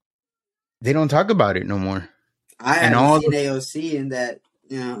they don't talk about it no more. I And haven't all seen AOC in that.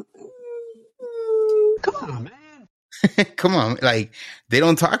 You know, Come on, man. come on, like they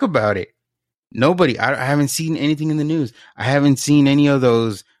don't talk about it. Nobody. I haven't seen anything in the news. I haven't seen any of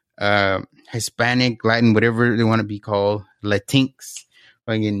those Hispanic, Latin, whatever they want to be called, Latinx.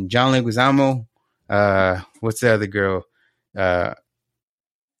 Fucking John Leguizamo. What's the other girl? Eva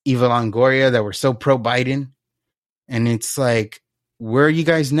Longoria, that were so pro Biden. And it's like, where are you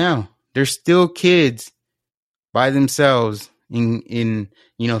guys now? They're still kids by themselves in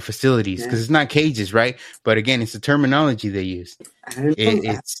facilities, because yeah. it's not cages, right? But again, it's the terminology they use. I don't know.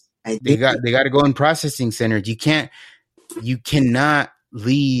 It's I they think. got to go in processing centers. You cannot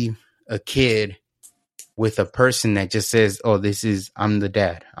leave a kid with a person that just says, "Oh, I'm the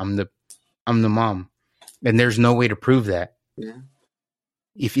dad, I'm the mom," and there's no way to prove that. Yeah.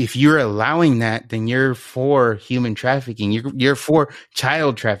 If you're allowing that, then you're for human trafficking. You're for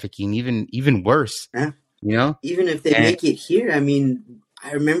child trafficking, even worse. Yeah. You know, Even if they and make it here, I mean,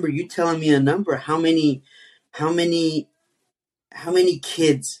 I remember you telling me a number. How many, how many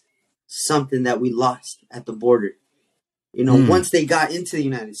kids? Something that we lost at the border. Once they got into the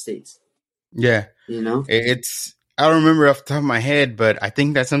United States. yeah, You know. it's I don't remember off the top of my head, but I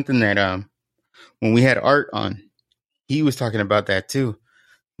think that's something that when we had Art on, he was talking about that too.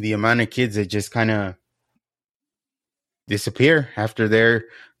 The amount of kids that just kind of disappear after they're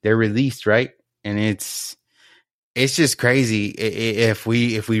released, right? And it's just crazy. If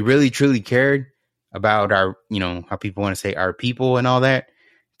we really truly cared about our, how people want to say our people and all that,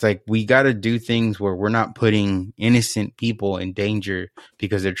 it's like we got to do things where we're not putting innocent people in danger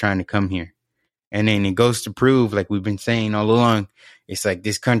because they're trying to come here. And then it goes to prove, like we've been saying all along, it's like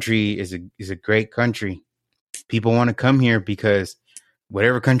this country is a great country. People want to come here because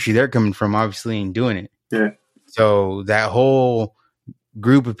whatever country they're coming from obviously ain't doing it. Yeah. So that whole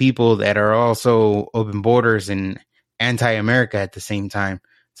group of people that are also open borders and anti-America at the same time,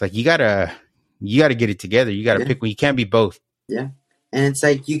 it's like you gotta get it together. You gotta pick one. You can't be both. Yeah. And it's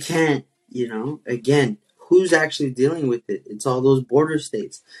like you can't, again, who's actually dealing with it? It's all those border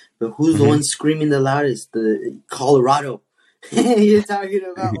states. But who's the one screaming the loudest? The Colorado. You're talking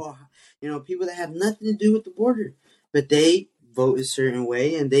about, people that have nothing to do with the border. But they vote a certain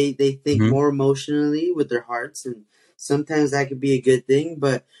way and they think more emotionally with their hearts. And sometimes that could be a good thing.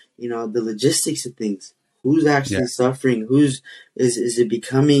 But, the logistics of things. Who's actually suffering? Is it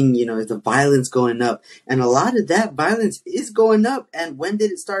becoming, is the violence going up? And a lot of that violence is going up. And when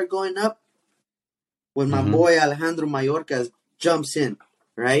did it start going up? When my boy Alejandro Mayorkas jumps in,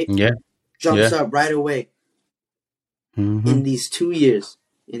 right? Yeah. Jumps up right away. In these 2 years.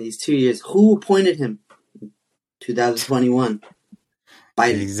 Who appointed him? 2021.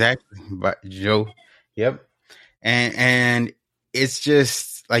 Biden. Exactly. But Joe. Yep. And it's just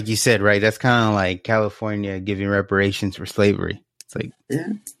like you said, right? That's kind of like California giving reparations for slavery. It's like,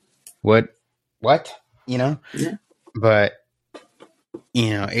 what? Yeah. But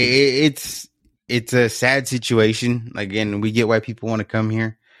it's a sad situation. Again, we get why people want to come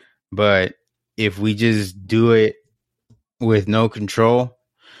here, but if we just do it with no control,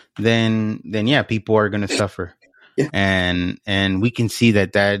 then yeah, people are going to suffer. Yeah. And we can see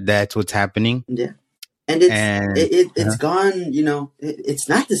that's what's happening. Yeah. And it's gone, it's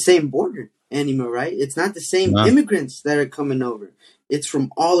not the same border anymore, right? It's not the same immigrants that are coming over. It's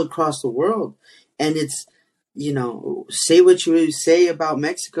from all across the world. And it's, say what you say about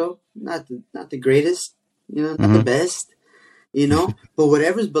Mexico, not the greatest, not the best, but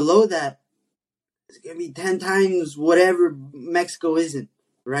whatever's below that, it's gonna be 10 times whatever Mexico isn't,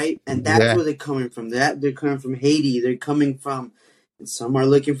 right? And that's where they're coming from. They're coming from Haiti. They're coming from, and some are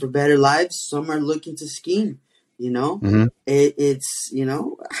looking for better lives. Some are looking to scheme. It's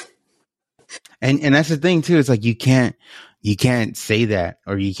and that's the thing too. It's like you can't say that,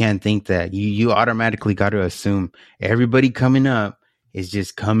 or you can't think that. You automatically got to assume everybody coming up is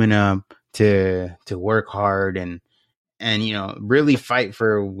just coming up to work hard and really fight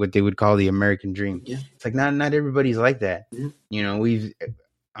for what they would call the American dream. Yeah. It's like not everybody's like that. Yeah.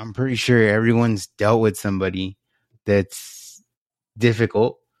 I'm pretty sure everyone's dealt with somebody that's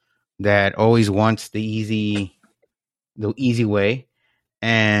difficult, that always wants the easy way.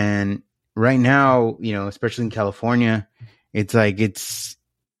 And right now, especially in California, it's like it's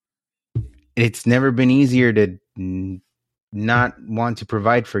never been easier to not want to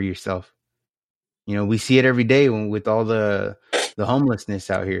provide for yourself. We see it every day with all the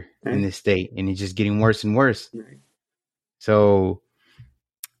homelessness out here in this state, and it's just getting worse and worse. Right. So,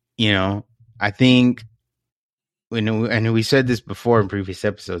 I think, and we said this before in previous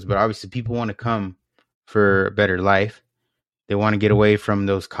episodes, but obviously people want to come for a better life. They want to get away from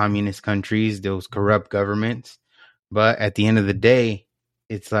those communist countries, those corrupt governments. But at the end of the day,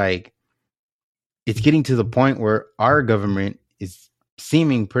 it's like, it's getting to the point where our government is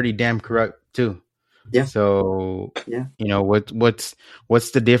seeming pretty damn corrupt too. Yeah. So, what's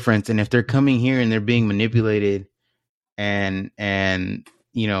the difference? And if they're coming here and they're being manipulated, and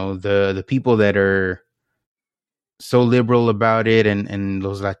the people that are so liberal about it, and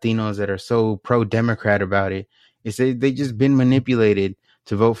those Latinos that are so pro-Democrat about it, is they just been manipulated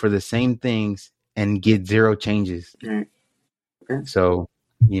to vote for the same things and get zero changes. Right. Okay. So,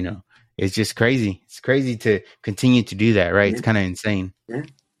 it's just crazy. It's crazy to continue to do that, right? Yeah. It's kind of insane. Yeah.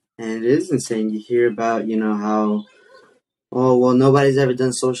 And it is insane. You hear about, how, nobody's ever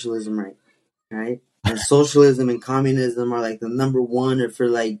done socialism right? And socialism and communism are like the number one for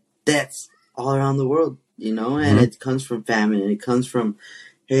like deaths all around the world, and it comes from famine, and it comes from,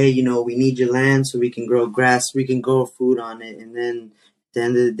 hey, we need your land so we can grow grass, we can grow food on it, and then at the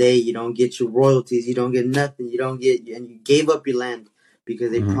end of the day, you don't get your royalties, you don't get nothing, and you gave up your land because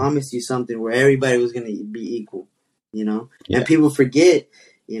they promised you something where everybody was going to be equal, and people forget,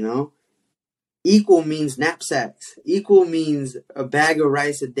 equal means knapsacks. Equal means a bag of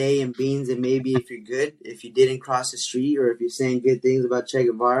rice a day and beans, and maybe if you're good, if you didn't cross the street, or if you're saying good things about Che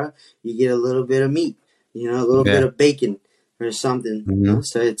Guevara, you get a little bit of meat, a little bit of bacon or something.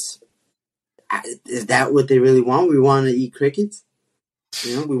 So is that what they really want? We want to eat crickets?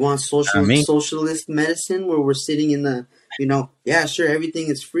 We want socialist medicine where we're sitting in the, sure, everything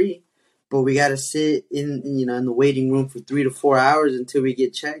is free, but we got to sit in the waiting room for 3 to 4 hours until we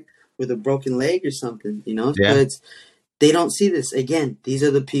get checked with a broken leg or something, So they don't see this. Again, these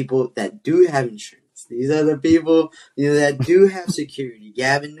are the people that do have insurance. These are the people, that do have security.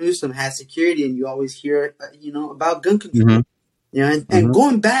 Gavin Newsom has security, and you always hear, about gun control. And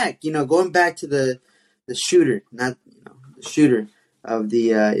going back to the shooter, not the shooter of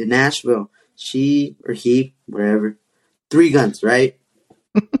the in Nashville, she or he, wherever, 3 guns, right?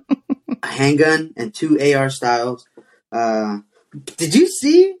 A handgun and 2 AR styles. Did you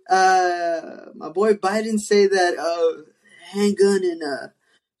see my boy Biden say that handgun and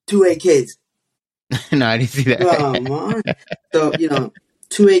 2 AKs? No, I didn't see that. Come on. So,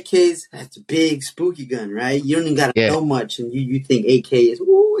 2 AKs, that's a big spooky gun, right? You don't even got to know much, and you think AK is,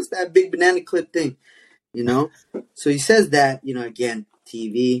 it's that big banana clip thing, So he says that, again,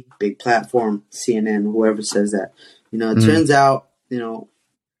 TV, big platform, CNN, whoever says that. It turns out,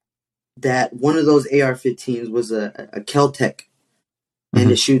 that one of those AR-15s was a Kel-Tec. And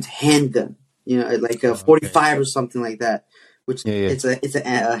it shoots handgun, like a 45 or something like that, which it's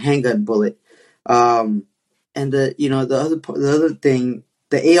a handgun bullet. And the other thing,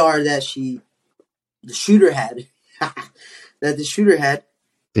 the AR that the shooter had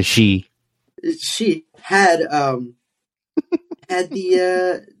she had had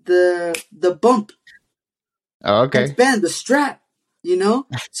the bump. Oh, okay. It's banned, the strap,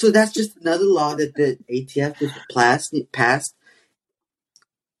 So that's just another law that the ATF just passed.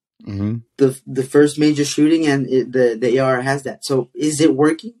 The first major shooting, and the AR has that. So is it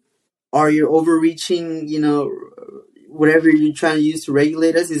working? Are you overreaching, whatever you're trying to use to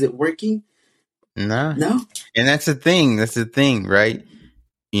regulate us? Is it working? No. And that's the thing, right?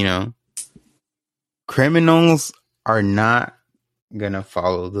 Criminals are not going to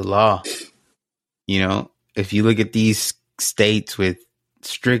follow the law. If you look at these states with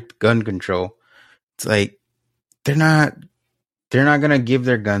strict gun control, it's like they're not going to give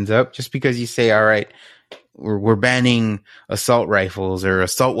their guns up just because you say, all right, we're banning assault rifles or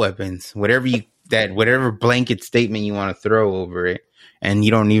assault weapons, whatever you that whatever blanket statement you want to throw over it, and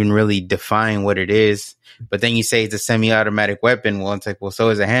you don't even really define what it is. But then you say it's a semi-automatic weapon. Well, it's like, well, so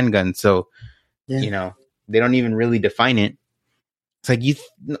is a handgun. So, Yeah. they don't even really define it. It's like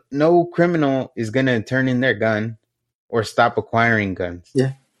no criminal is going to turn in their gun or stop acquiring guns.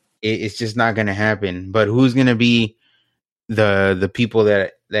 Yeah. It's just not going to happen. But who's going to be the people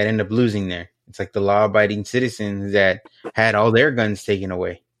that end up losing there? It's like the law-abiding citizens that had all their guns taken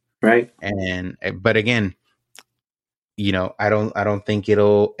away. Right. But again, I don't think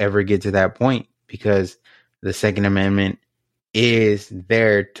it'll ever get to that point, because the Second Amendment is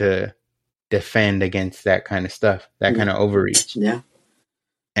there to defend against that kind of stuff, that kind of overreach. Yeah.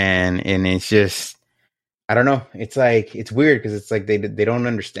 And it's just, I don't know. It's like, it's weird because it's like they don't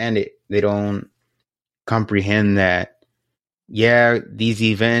understand it. They don't comprehend that, yeah, these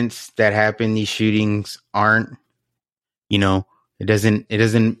events that happen, these shootings aren't, it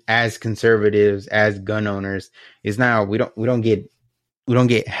doesn't, as conservatives, as gun owners, is now we don't get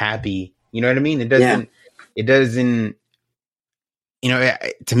happy. You know what I mean? It doesn't,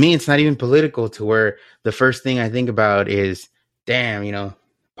 to me, it's not even political, to where the first thing I think about is, damn,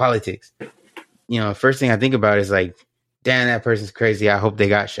 politics. First thing I think about is like, damn, that person's crazy. I hope they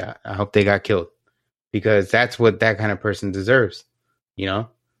got shot. I hope they got killed, because that's what that kind of person deserves.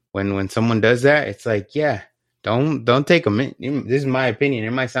 When someone does that, it's like, yeah, don't take them in. This is my opinion.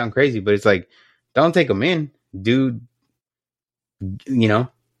 It might sound crazy, but it's like, don't take them in, dude.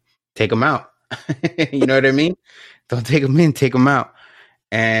 Take them out. You know what I mean? Don't take them in, take them out.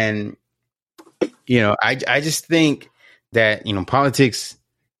 And, I just think that, politics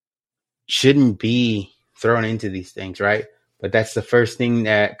shouldn't be thrown into these things, right? But that's the first thing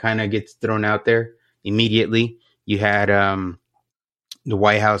that kind of gets thrown out there immediately. You had the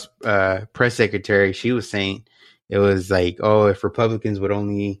White House press secretary. She was saying it was like, oh, if Republicans would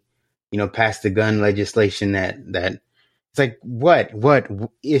only, pass the gun legislation that it's like, what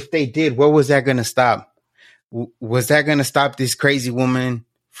if they did, what was that going to stop? Was that going to stop this crazy woman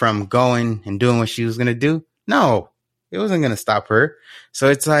from going and doing what she was going to do? No, it wasn't going to stop her. So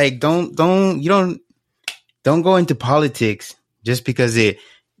it's like, don't go into politics just because it,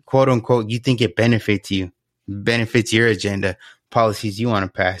 quote unquote, you think it benefits you, benefits your agenda, policies you want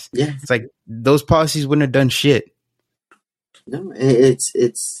to pass. Yeah. It's like, those policies wouldn't have done shit. No,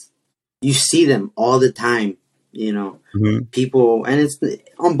 it's you see them all the time. People, and it's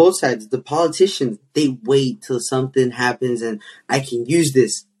on both sides. The politicians, they wait till something happens and I can use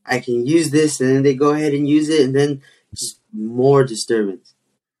this, and then they go ahead and use it, and then just more disturbance,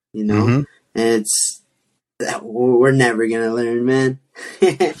 and it's, we're never gonna learn, man.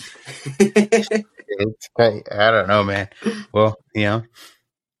 It's, I don't know, man. Well,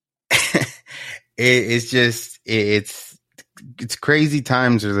 it's just, it's crazy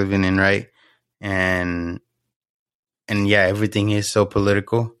times we're living in, right? And yeah, everything is so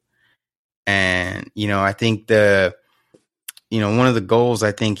political. And, I think one of the goals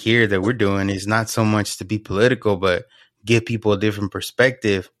I think here that we're doing is not so much to be political, but give people a different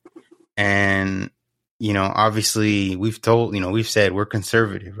perspective. And, obviously we've said we're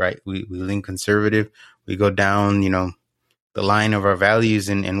conservative, right? We lean conservative. We go down, the line of our values,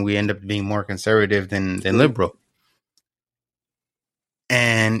 and we end up being more conservative than liberal.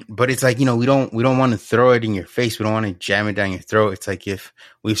 But it's like, we don't want to throw it in your face. We don't want to jam it down your throat. It's like, if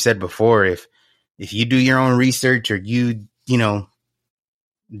we've said before, if you do your own research, or you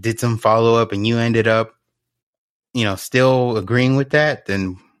did some follow up and you ended up, still agreeing with that,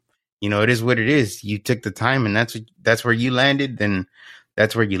 then, it is what it is. You took the time, and that's where you landed, then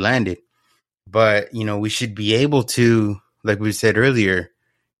that's where you landed. But, we should be able to, like we said earlier,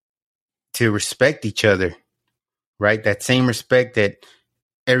 to respect each other, right? That same respect that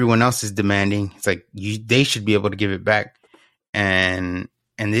everyone else is demanding. It's like, they should be able to give it back. And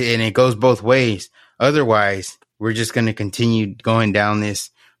it goes both ways. Otherwise, we're just going to continue going down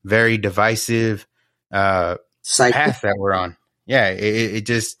this very divisive path that we're on. Yeah, it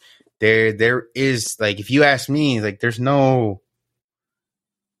just, there is, like, if you ask me, like, there's no,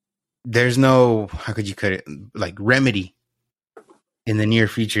 how could you cut it, like, remedy in the near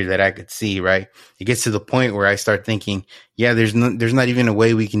future that I could see, right? It gets to the point where I start thinking, yeah, there's not even a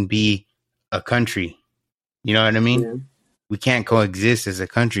way we can be a country. You know what I mean? Yeah. We can't coexist as a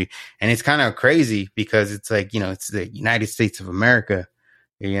country. And it's kind of crazy, because it's like, it's the United States of America.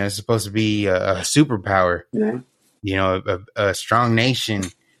 It's supposed to be a superpower, a strong nation.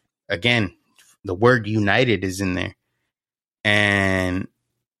 Again, the word united is in there. And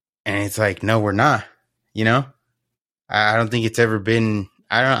it's like, no, we're not, I don't think it's ever been,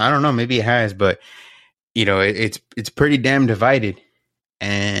 I don't know, maybe it has, but it's pretty damn divided.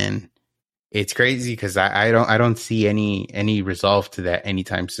 And it's crazy because I don't see any resolve to that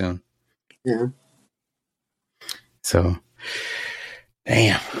anytime soon. Yeah. So,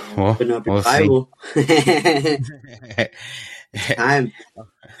 damn. Well, Open up your we'll see. Bible. Time.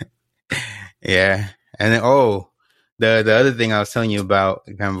 Yeah, and then the other thing I was telling you about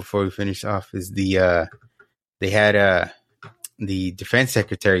kind of before we finish off is they had the defense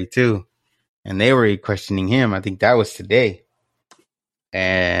secretary too, and they were questioning him. I think that was today,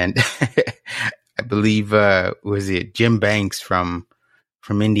 and I believe was it Jim Banks from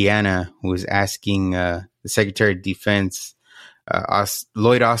Indiana who was asking the Secretary of Defense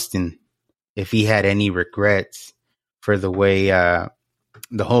Lloyd Austin if he had any regrets for the way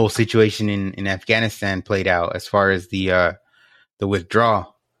the whole situation in Afghanistan played out as far as the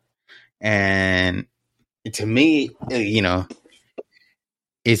withdrawal. And to me,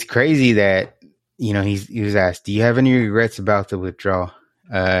 it's crazy that, he was asked, do you have any regrets about the withdrawal?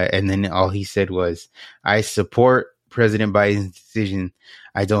 And then all he said was, I support President Biden's decision.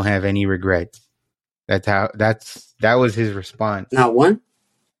 I don't have any regrets. That was his response. Not one?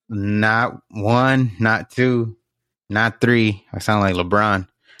 Not one, not two, not three. I sound like LeBron.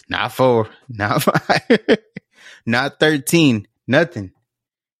 Not four, not 5, not 13, nothing.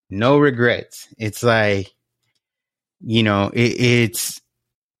 No regrets. It's like, it's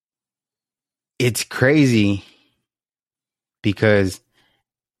crazy because,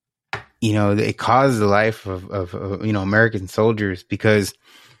 it caused the life of American soldiers because,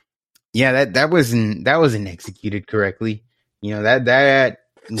 yeah, that wasn't executed correctly. That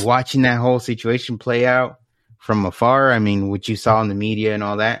watching that whole situation play out from afar, I mean, what you saw in the media and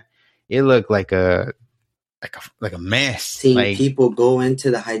all that, it looked like a mess. Seeing people go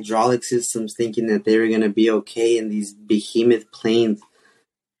into the hydraulic systems thinking that they were going to be okay in these behemoth planes.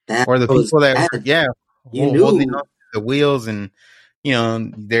 That or the people that were, holding up the wheels and,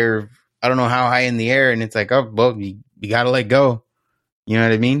 they're, I don't know how high in the air, and it's like, oh, well, you got to let go. You know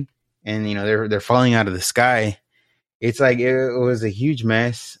what I mean? And, they're falling out of the sky. It's like, it was a huge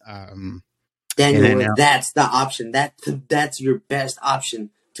mess. Daniel, that's the option. That's your best option,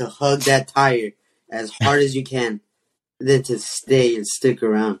 to hug that tire as hard as you can, than to stay and stick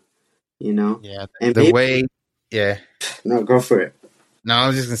around, Yeah. And the way, yeah. No, go for it. No, I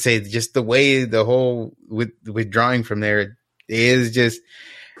was just going to say, just the way the whole withdrawing from there is just,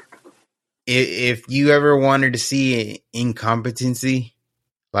 if you ever wanted to see incompetency,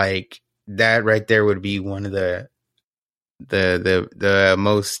 like that right there would be one of the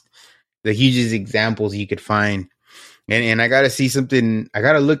hugest examples you could find. And I got to see something. I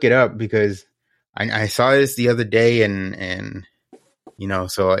got to look it up because I saw this the other day and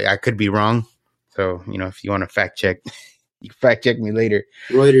so I could be wrong. So, if you want to fact check, you can fact check me later.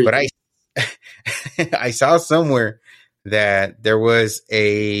 Reuters. But I saw somewhere that there was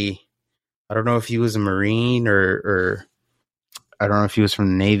I don't know if he was a Marine or I don't know if he was from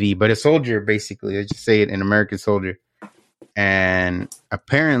the Navy, but a soldier, basically. Let's just say it, an American soldier. And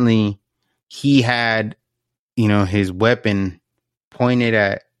apparently he had, his weapon pointed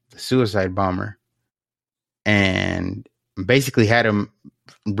at the suicide bomber and basically had him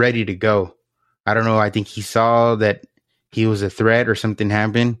ready to go. I don't know. I think he saw that he was a threat or something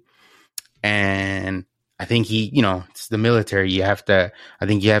happened. And I think it's the military. I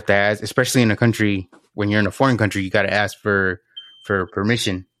think you have to ask, especially in a country, when you're in a foreign country, you got to ask for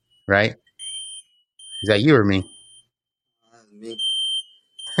permission, right? Is that you or me? Me.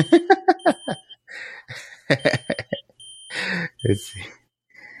 Let's see.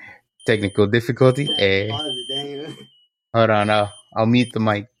 Technical difficulty. Hold on, I'll mute the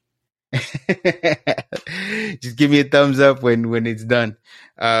mic. Just give me a thumbs up when it's done.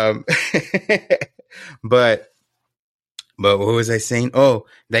 But what was I saying? Oh,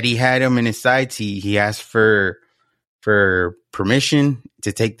 that he had him in his sights. He asked for permission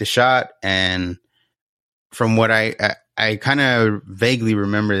to take the shot, and from what I kind of vaguely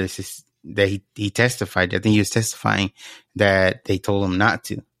remember, this is that he testified. I think he was testifying that they told him not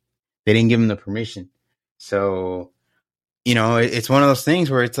to. They didn't give him the permission. So, it's one of those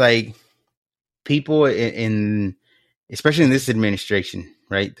things where it's like people especially in this administration,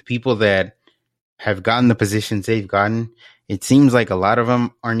 right? The people that have gotten the positions they've gotten, it seems like a lot of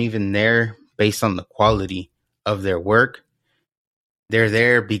them aren't even there based on the quality of their work. They're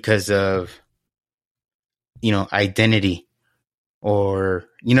there because of, identity, or,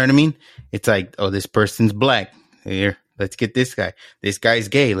 you know what I mean? It's like, oh, this person's black. Here, let's get this guy. This guy's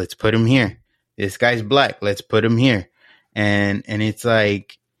gay. Let's put him here. This guy's black. Let's put him here. And it's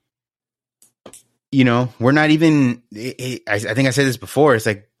like, we're not even, I think I said this before. It's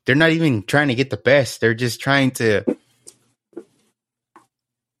like, they're not even trying to get the best. They're just trying to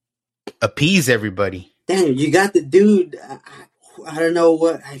appease everybody. Daniel, you got the dude. I don't know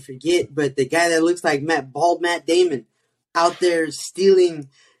what I forget, but the guy that looks like bald Matt Damon, out there stealing,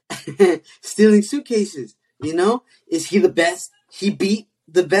 stealing suitcases. You know, is he the best? He beat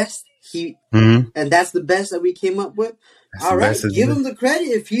the best. And that's the best that we came up with. That's All the right, best of give the him the credit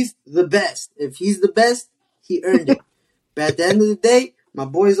if he's the best. If he's the best, he earned it. But at the end of the day, my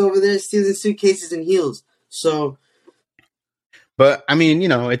boy's over there stealing suitcases and heels. So, But I mean,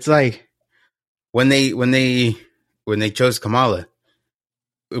 it's like when they chose Kamala,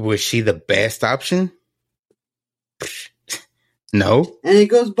 was she the best option? No. and it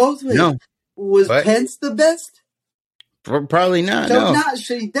goes both ways. No. Was But Pence the best? probably not. So No. not.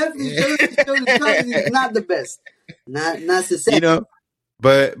 She definitely showed Trump he's not the best. Not to say.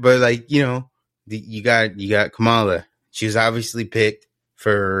 But like you got Kamala. She was obviously picked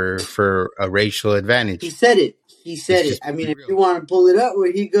for a racial advantage. He said it. I mean, if you want to pull it up,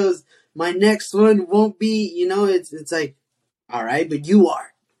 where he goes, "My next one won't be," it's like, all right, but you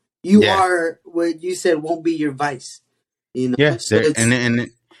are what you said won't be your vice. Yeah, so and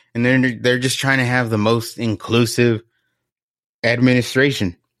they're just trying to have the most inclusive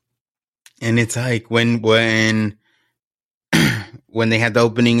administration, and it's like when they had the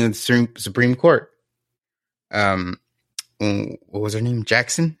opening of the Supreme Court, what was her name?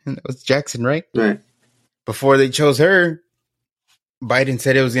 Jackson? That was Jackson, right? Right. Before they chose her, Biden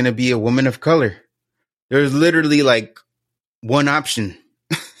said it was going to be a woman of color. There was literally like one option.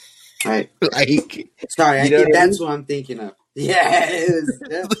 Right. Like, sorry, I think that's what I'm thinking of. Yeah, it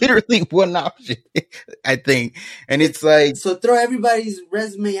was literally one option, I think. And it's like, so throw everybody's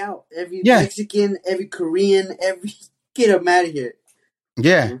resume out. Every Mexican, every Korean, get them out of here.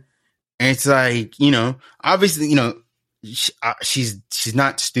 Yeah. Mm-hmm. And it's like, obviously, she's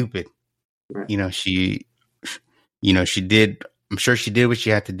not stupid. Right. She did, I'm sure she did what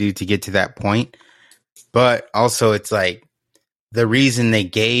she had to do to get to that point. But also it's like the reason they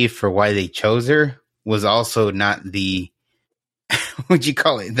gave for why they chose her was also not the, what'd you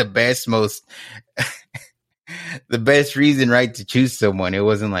call it? The best, the best reason, right, to choose someone. It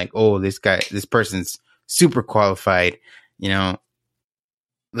wasn't like, oh, this person's super qualified,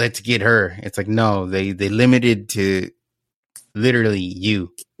 let's get her. It's like, no, they limited to literally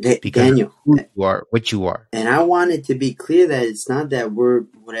you. Because Daniel, you are what you are. And I wanted to be clear that it's not that we're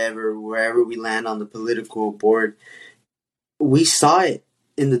wherever we land on the political board. We saw it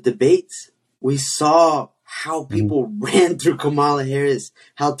in the debates. We saw how people ran through Kamala Harris,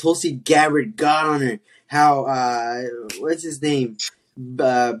 how Tulsi Gabbard got on her, how, what's his name?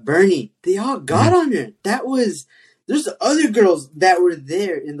 Bernie. They all got on her. There's other girls that were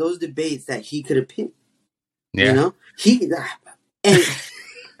there in those debates that he could have picked. Yeah. And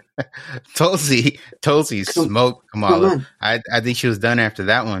Tulsi smoked Kamala. I think she was done after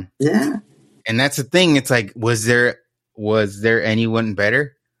that one. Yeah. And that's the thing. It's like, was there anyone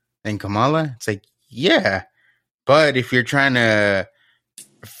better than Kamala? It's like, yeah. But if you're trying to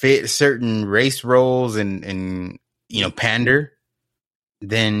fit certain race roles and pander,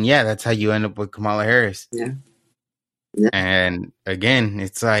 then yeah, that's how you end up with Kamala Harris. Yeah. And again,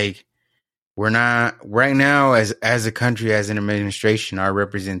 it's like, we're not right now as a country, as an administration, our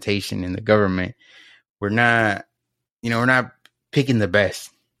representation in the government, we're not picking the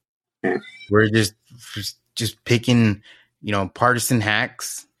best. We're just picking, partisan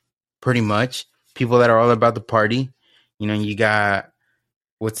hacks, pretty much. People that are all about the party. You got,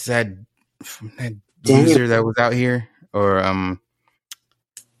 what's that loser that was out here? Or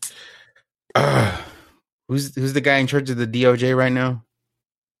who's the guy in charge of the DOJ right now?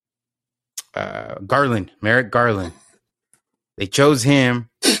 Merrick Garland. They chose him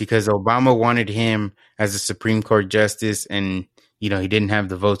because Obama wanted him as a Supreme Court justice, and he didn't have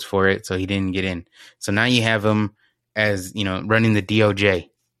the votes for it, so he didn't get in. So now you have him as running the DOJ,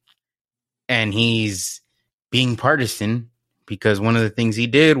 and he's being partisan because one of the things he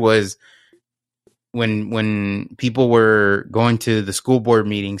did was when people were going to the school board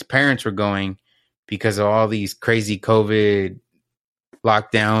meetings, parents were going because of all these crazy COVID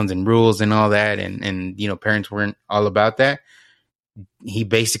lockdowns and rules and all that, and parents weren't all about that. He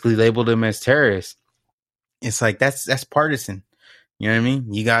basically labeled them as terrorists. It's like that's partisan. You know what I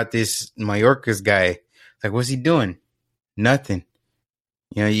mean? You got this Mayorkas guy. Like, what's he doing? Nothing.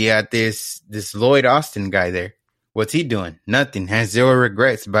 You got this Lloyd Austin guy there. What's he doing? Nothing. Has zero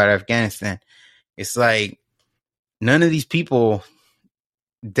regrets about Afghanistan. It's like none of these people,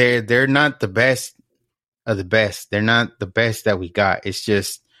 they're not the best of the best. They're not the best that we got. It's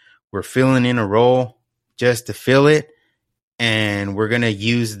just we're filling in a role just to fill it, and we're gonna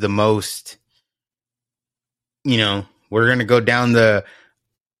use the most. We're gonna go down the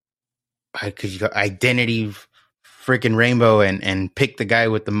Because you got identity freaking rainbow and pick the guy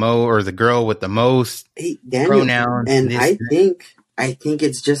with the or the girl with the most Daniel, pronouns. and I think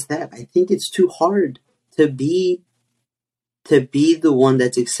it's just that. I think it's too hard to be the one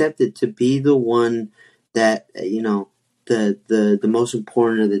that's accepted, to be the one that, the most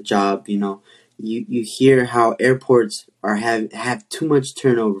important of the job. You hear how airports have too much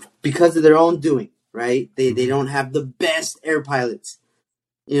turnover because of their own doing, right? They don't have the best airplane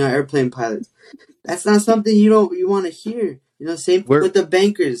pilots. That's not something you want to hear. Same with the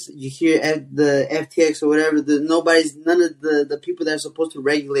bankers. You hear at the FTX or whatever. None of the people that are supposed to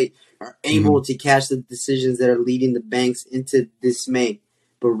regulate are able to catch the decisions that are leading the banks into dismay,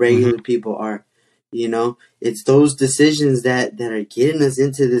 but regular people are. It's those decisions that are getting us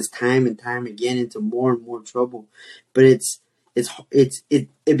into this time and time again into more and more trouble. But it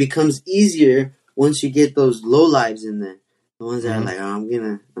becomes easier once you get those low lives in there. The ones that are like, I'm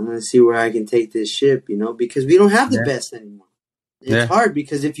gonna see where I can take this ship, because we don't have the best anymore. It's hard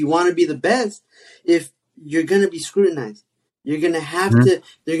because if you want to be the best, if you're gonna be scrutinized, you're gonna have to.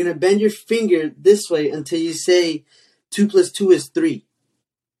 They're gonna bend your finger this way until you say 2 + 2 is 3.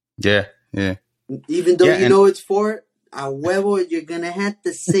 Yeah. Even though you know it's 4, a huevo, you're gonna have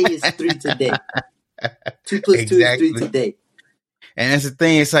to say it's 3 today. 2 + 2 is 3 today. And that's the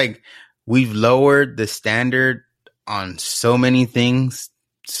thing. It's like we've lowered the standard on so many things.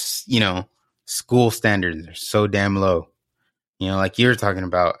 School standards are so damn low. Like you were talking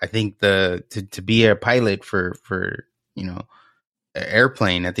about. I think to be a pilot for an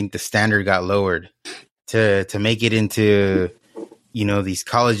airplane, I think the standard got lowered to make it into these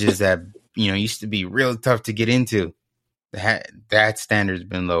colleges that used to be real tough to get into. That standard's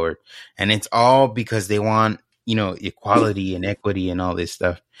been lowered, and it's all because they want equality and equity and all this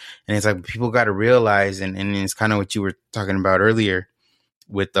stuff. And it's like people got to realize, and it's kind of what you were talking about earlier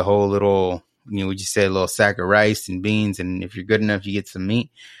with the whole little, what you said, a little sack of rice and beans, and if you're good enough, you get some meat.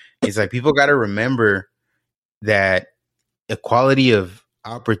 It's like people got to remember that equality of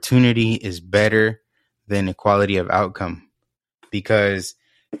opportunity is better than equality of outcome. Because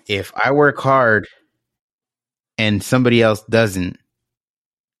if I work hard and somebody else doesn't,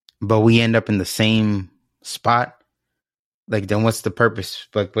 but we end up in the same spot, like, then what's the purpose?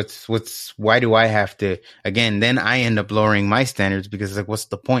 Like, why do I have to, again, then I end up lowering my standards because, like, what's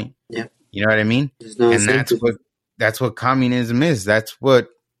the point? Yeah. You know what I mean? No and that's what communism is. That's what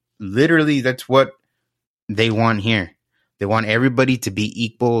they want here. They want everybody to be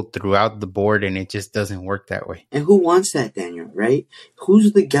equal throughout the board, and it just doesn't work that way. And who wants that, Daniel, right?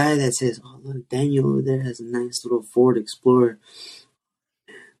 Who's the guy that says, oh, look, Daniel over there has a nice little Ford Explorer.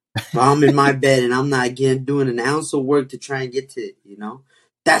 But I'm in my bed and I'm not doing an ounce of work to try and get to it,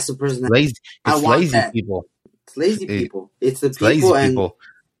 That's the person that lazy. I want lazy that. people. It's lazy people. It's the people, and people.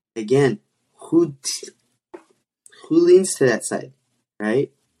 Again, who leans to that side,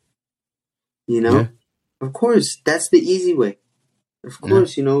 right? Yeah. Of course, that's the easy way. Of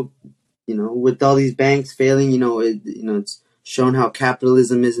course, with all these banks failing, it's shown how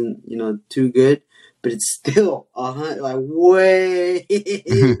capitalism isn't, too good, but it's still way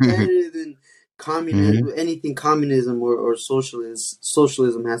better than communism, anything communism or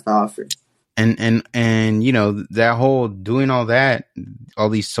socialism has to offer. And that whole doing all that, all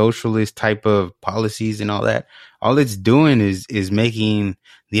these socialist type of policies and all that, all it's doing is making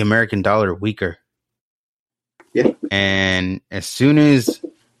the American dollar weaker. Yeah. And as soon as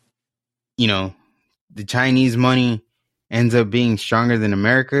the Chinese money ends up being stronger than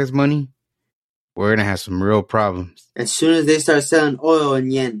America's money, we're gonna have some real problems. As soon as they start selling oil in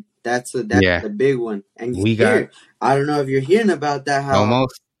yen, that's the big one. And I don't know if you're hearing about that. How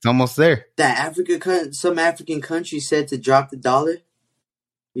it's almost there. That some African country said to drop the dollar.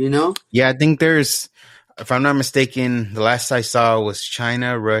 Yeah, I think there's, if I'm not mistaken, the last I saw was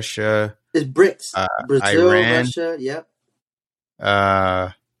China, Russia. It's BRICS. Brazil, Iran, Russia. Yep.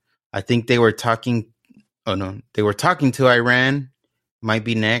 I think they were talking. Oh no, they were talking to Iran. Might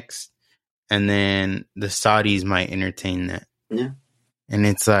be next, and then the Saudis might entertain that. Yeah. And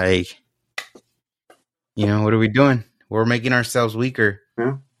it's like, what are we doing? We're making ourselves weaker.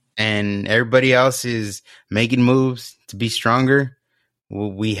 Yeah. And everybody else is making moves to be stronger.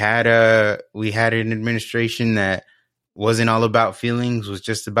 We had an administration that wasn't all about feelings, was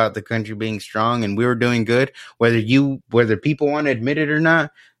just about the country being strong, and we were doing good. Whether people want to admit it or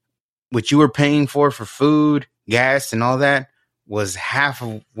not, what you were paying for food, gas, and all that was half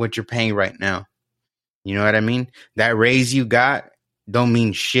of what you're paying right now. You know what I mean? That raise you got don't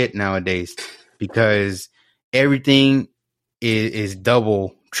mean shit nowadays because everything is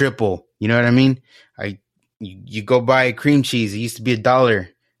double, triple. You know what I mean? You go buy cream cheese. It used to be $1.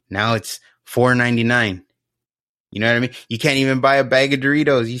 Now it's $4.99. You know what I mean? You can't even buy a bag of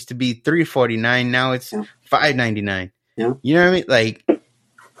Doritos. It used to be $3.49. Now it's $5.99. Yeah. You know what I mean? Like,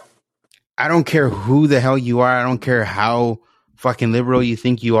 I don't care who the hell you are. I don't care how fucking liberal you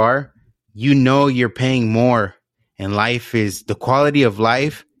think you are. You know you're paying more, and the quality of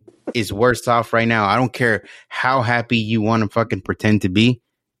life is worse off right now. I don't care how happy you want to fucking pretend to be.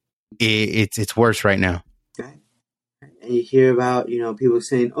 It's worse right now. Right. And you hear about, people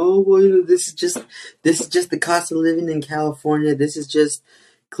saying, "Oh, well, this is just the cost of living in California. This is just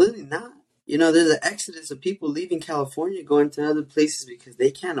clearly not." There's an exodus of people leaving California, going to other places because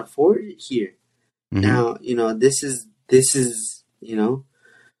they can't afford it here. Mm-hmm. Now, this is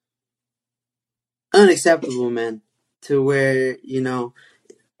unacceptable, man. To where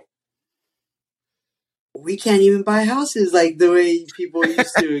we can't even buy houses like the way people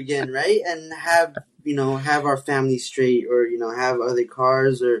used to again, right? And have our family straight, or have other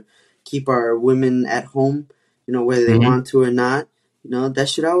cars, or keep our women at home, whether they want to or not. That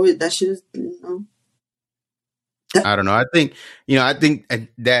should I don't know. I think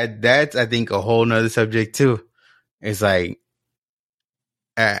that's a whole nother subject too. It's like,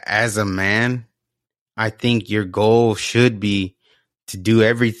 as a man, I think your goal should be to do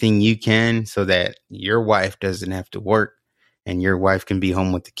everything you can so that your wife doesn't have to work and your wife can be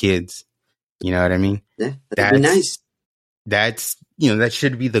home with the kids. You know what I mean? Yeah, that'd be nice. That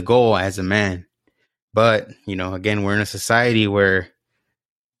should be the goal as a man. But, again, we're in a society where,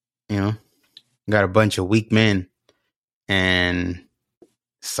 got a bunch of weak men and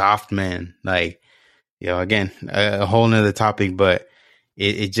soft men. Like, again, a whole nother topic, but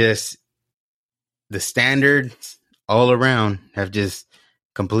it just, the standards all around have just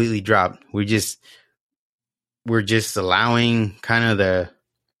completely dropped. We're just allowing kind of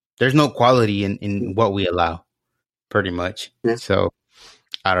there's no quality in what we allow, pretty much. Yeah. So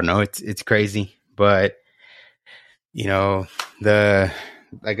I don't know. It's crazy, but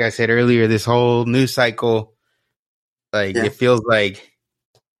like I said earlier, this whole news cycle, like, it feels like,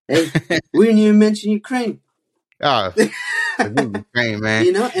 hey, we didn't even mention Ukraine. Oh, Ukraine, man.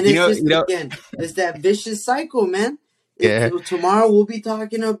 And it's again, it's that vicious cycle, man. Tomorrow we'll be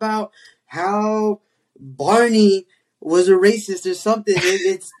talking about how Barney was a racist or something.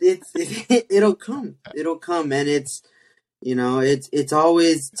 It'll come, and it's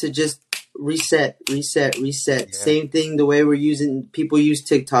always to just reset. Yeah. Same thing the way people use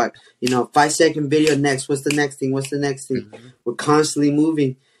TikTok. 5-second video, next. What's the next thing? Mm-hmm. We're constantly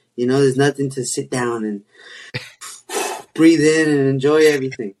moving. There's nothing to sit down and breathe in and enjoy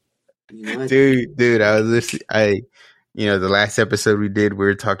everything. Dude, I was listening. The last episode we did, we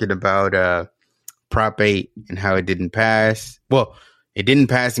were talking about Prop 8 and how it didn't pass. Well, it didn't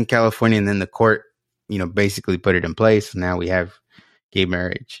pass in California, and then the court, basically put it in place. Now we have gay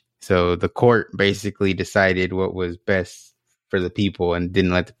marriage. So the court basically decided what was best for the people and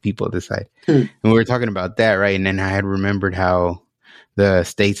didn't let the people decide. And we were talking about that, right? And then I had remembered how the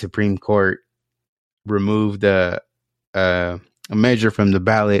state Supreme Court removed a measure from the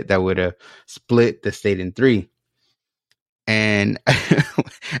ballot that would have split the state in 3. And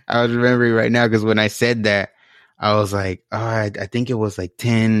I was remembering right now, because when I said that, I was like, oh, I think it was like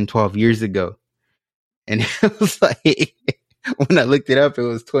 10, 12 years ago. And it was like, when I looked it up, it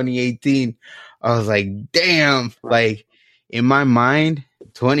was 2018. I was like, damn, like, in my mind,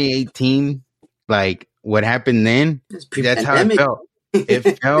 2018, like, what happened then, that's how it felt.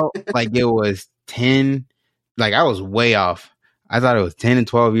 It felt like it was 10, like, I was way off. I thought it was 10 and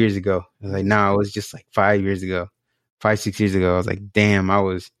 12 years ago. I was like, no, it was just like 5 years ago, 5-6 years ago. I was like, damn,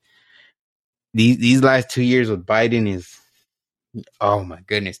 these last 2 years with Biden is, oh my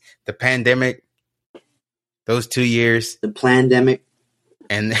goodness. The pandemic, those 2 years. The pandemic.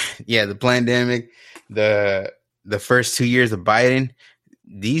 And the pandemic, the first 2 years of Biden,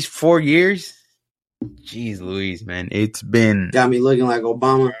 these 4 years, geez Louise, man, it's been. Got me looking like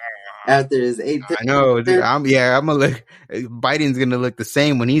Obama after his 8th. I know, dude. I'm gonna look. Biden's gonna look the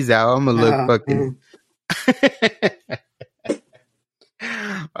same when he's out. I'm gonna look fucking.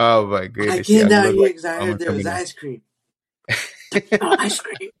 Oh my goodness! I came down here because I heard there was ice cream. Ice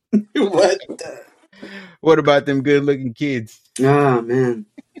cream. What about them good-looking kids? Oh man,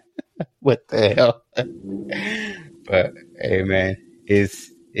 what the hell? But hey, man, it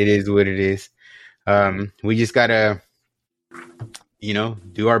is what it is. We just gotta,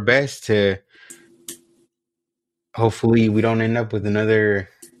 do our best to. Hopefully, we don't end up with another.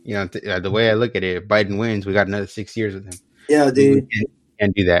 The way I look at it, if Biden wins, we got another 6 years with him. Yeah, dude. We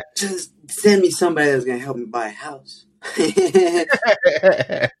can't do that. Just send me somebody that's gonna help me buy a house. I'll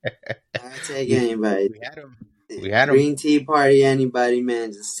take anybody. We had him. We had them. Green tea party, anybody,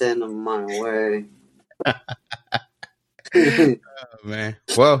 man, just send them my way. Oh, man.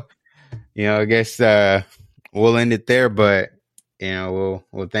 Well, I guess we'll end it there, but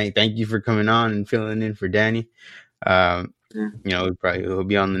we'll thank you for coming on and filling in for Danny. We'll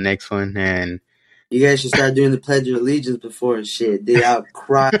be on the next one, and you guys should start doing the Pledge of Allegiance before shit. They out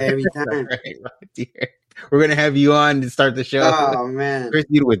cry every time. Right. We're gonna have you on to start the show. Oh man, Chris,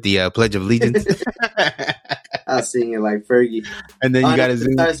 you with the Pledge of Allegiance. I'll sing it like Fergie. And then you gotta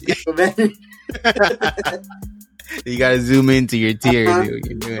zoom. You gotta zoom into your tears. You're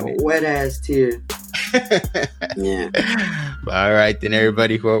doing it. Wet ass tear. Yeah. All right, then,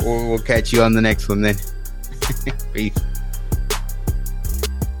 everybody. We'll catch you on the next one then. Peace.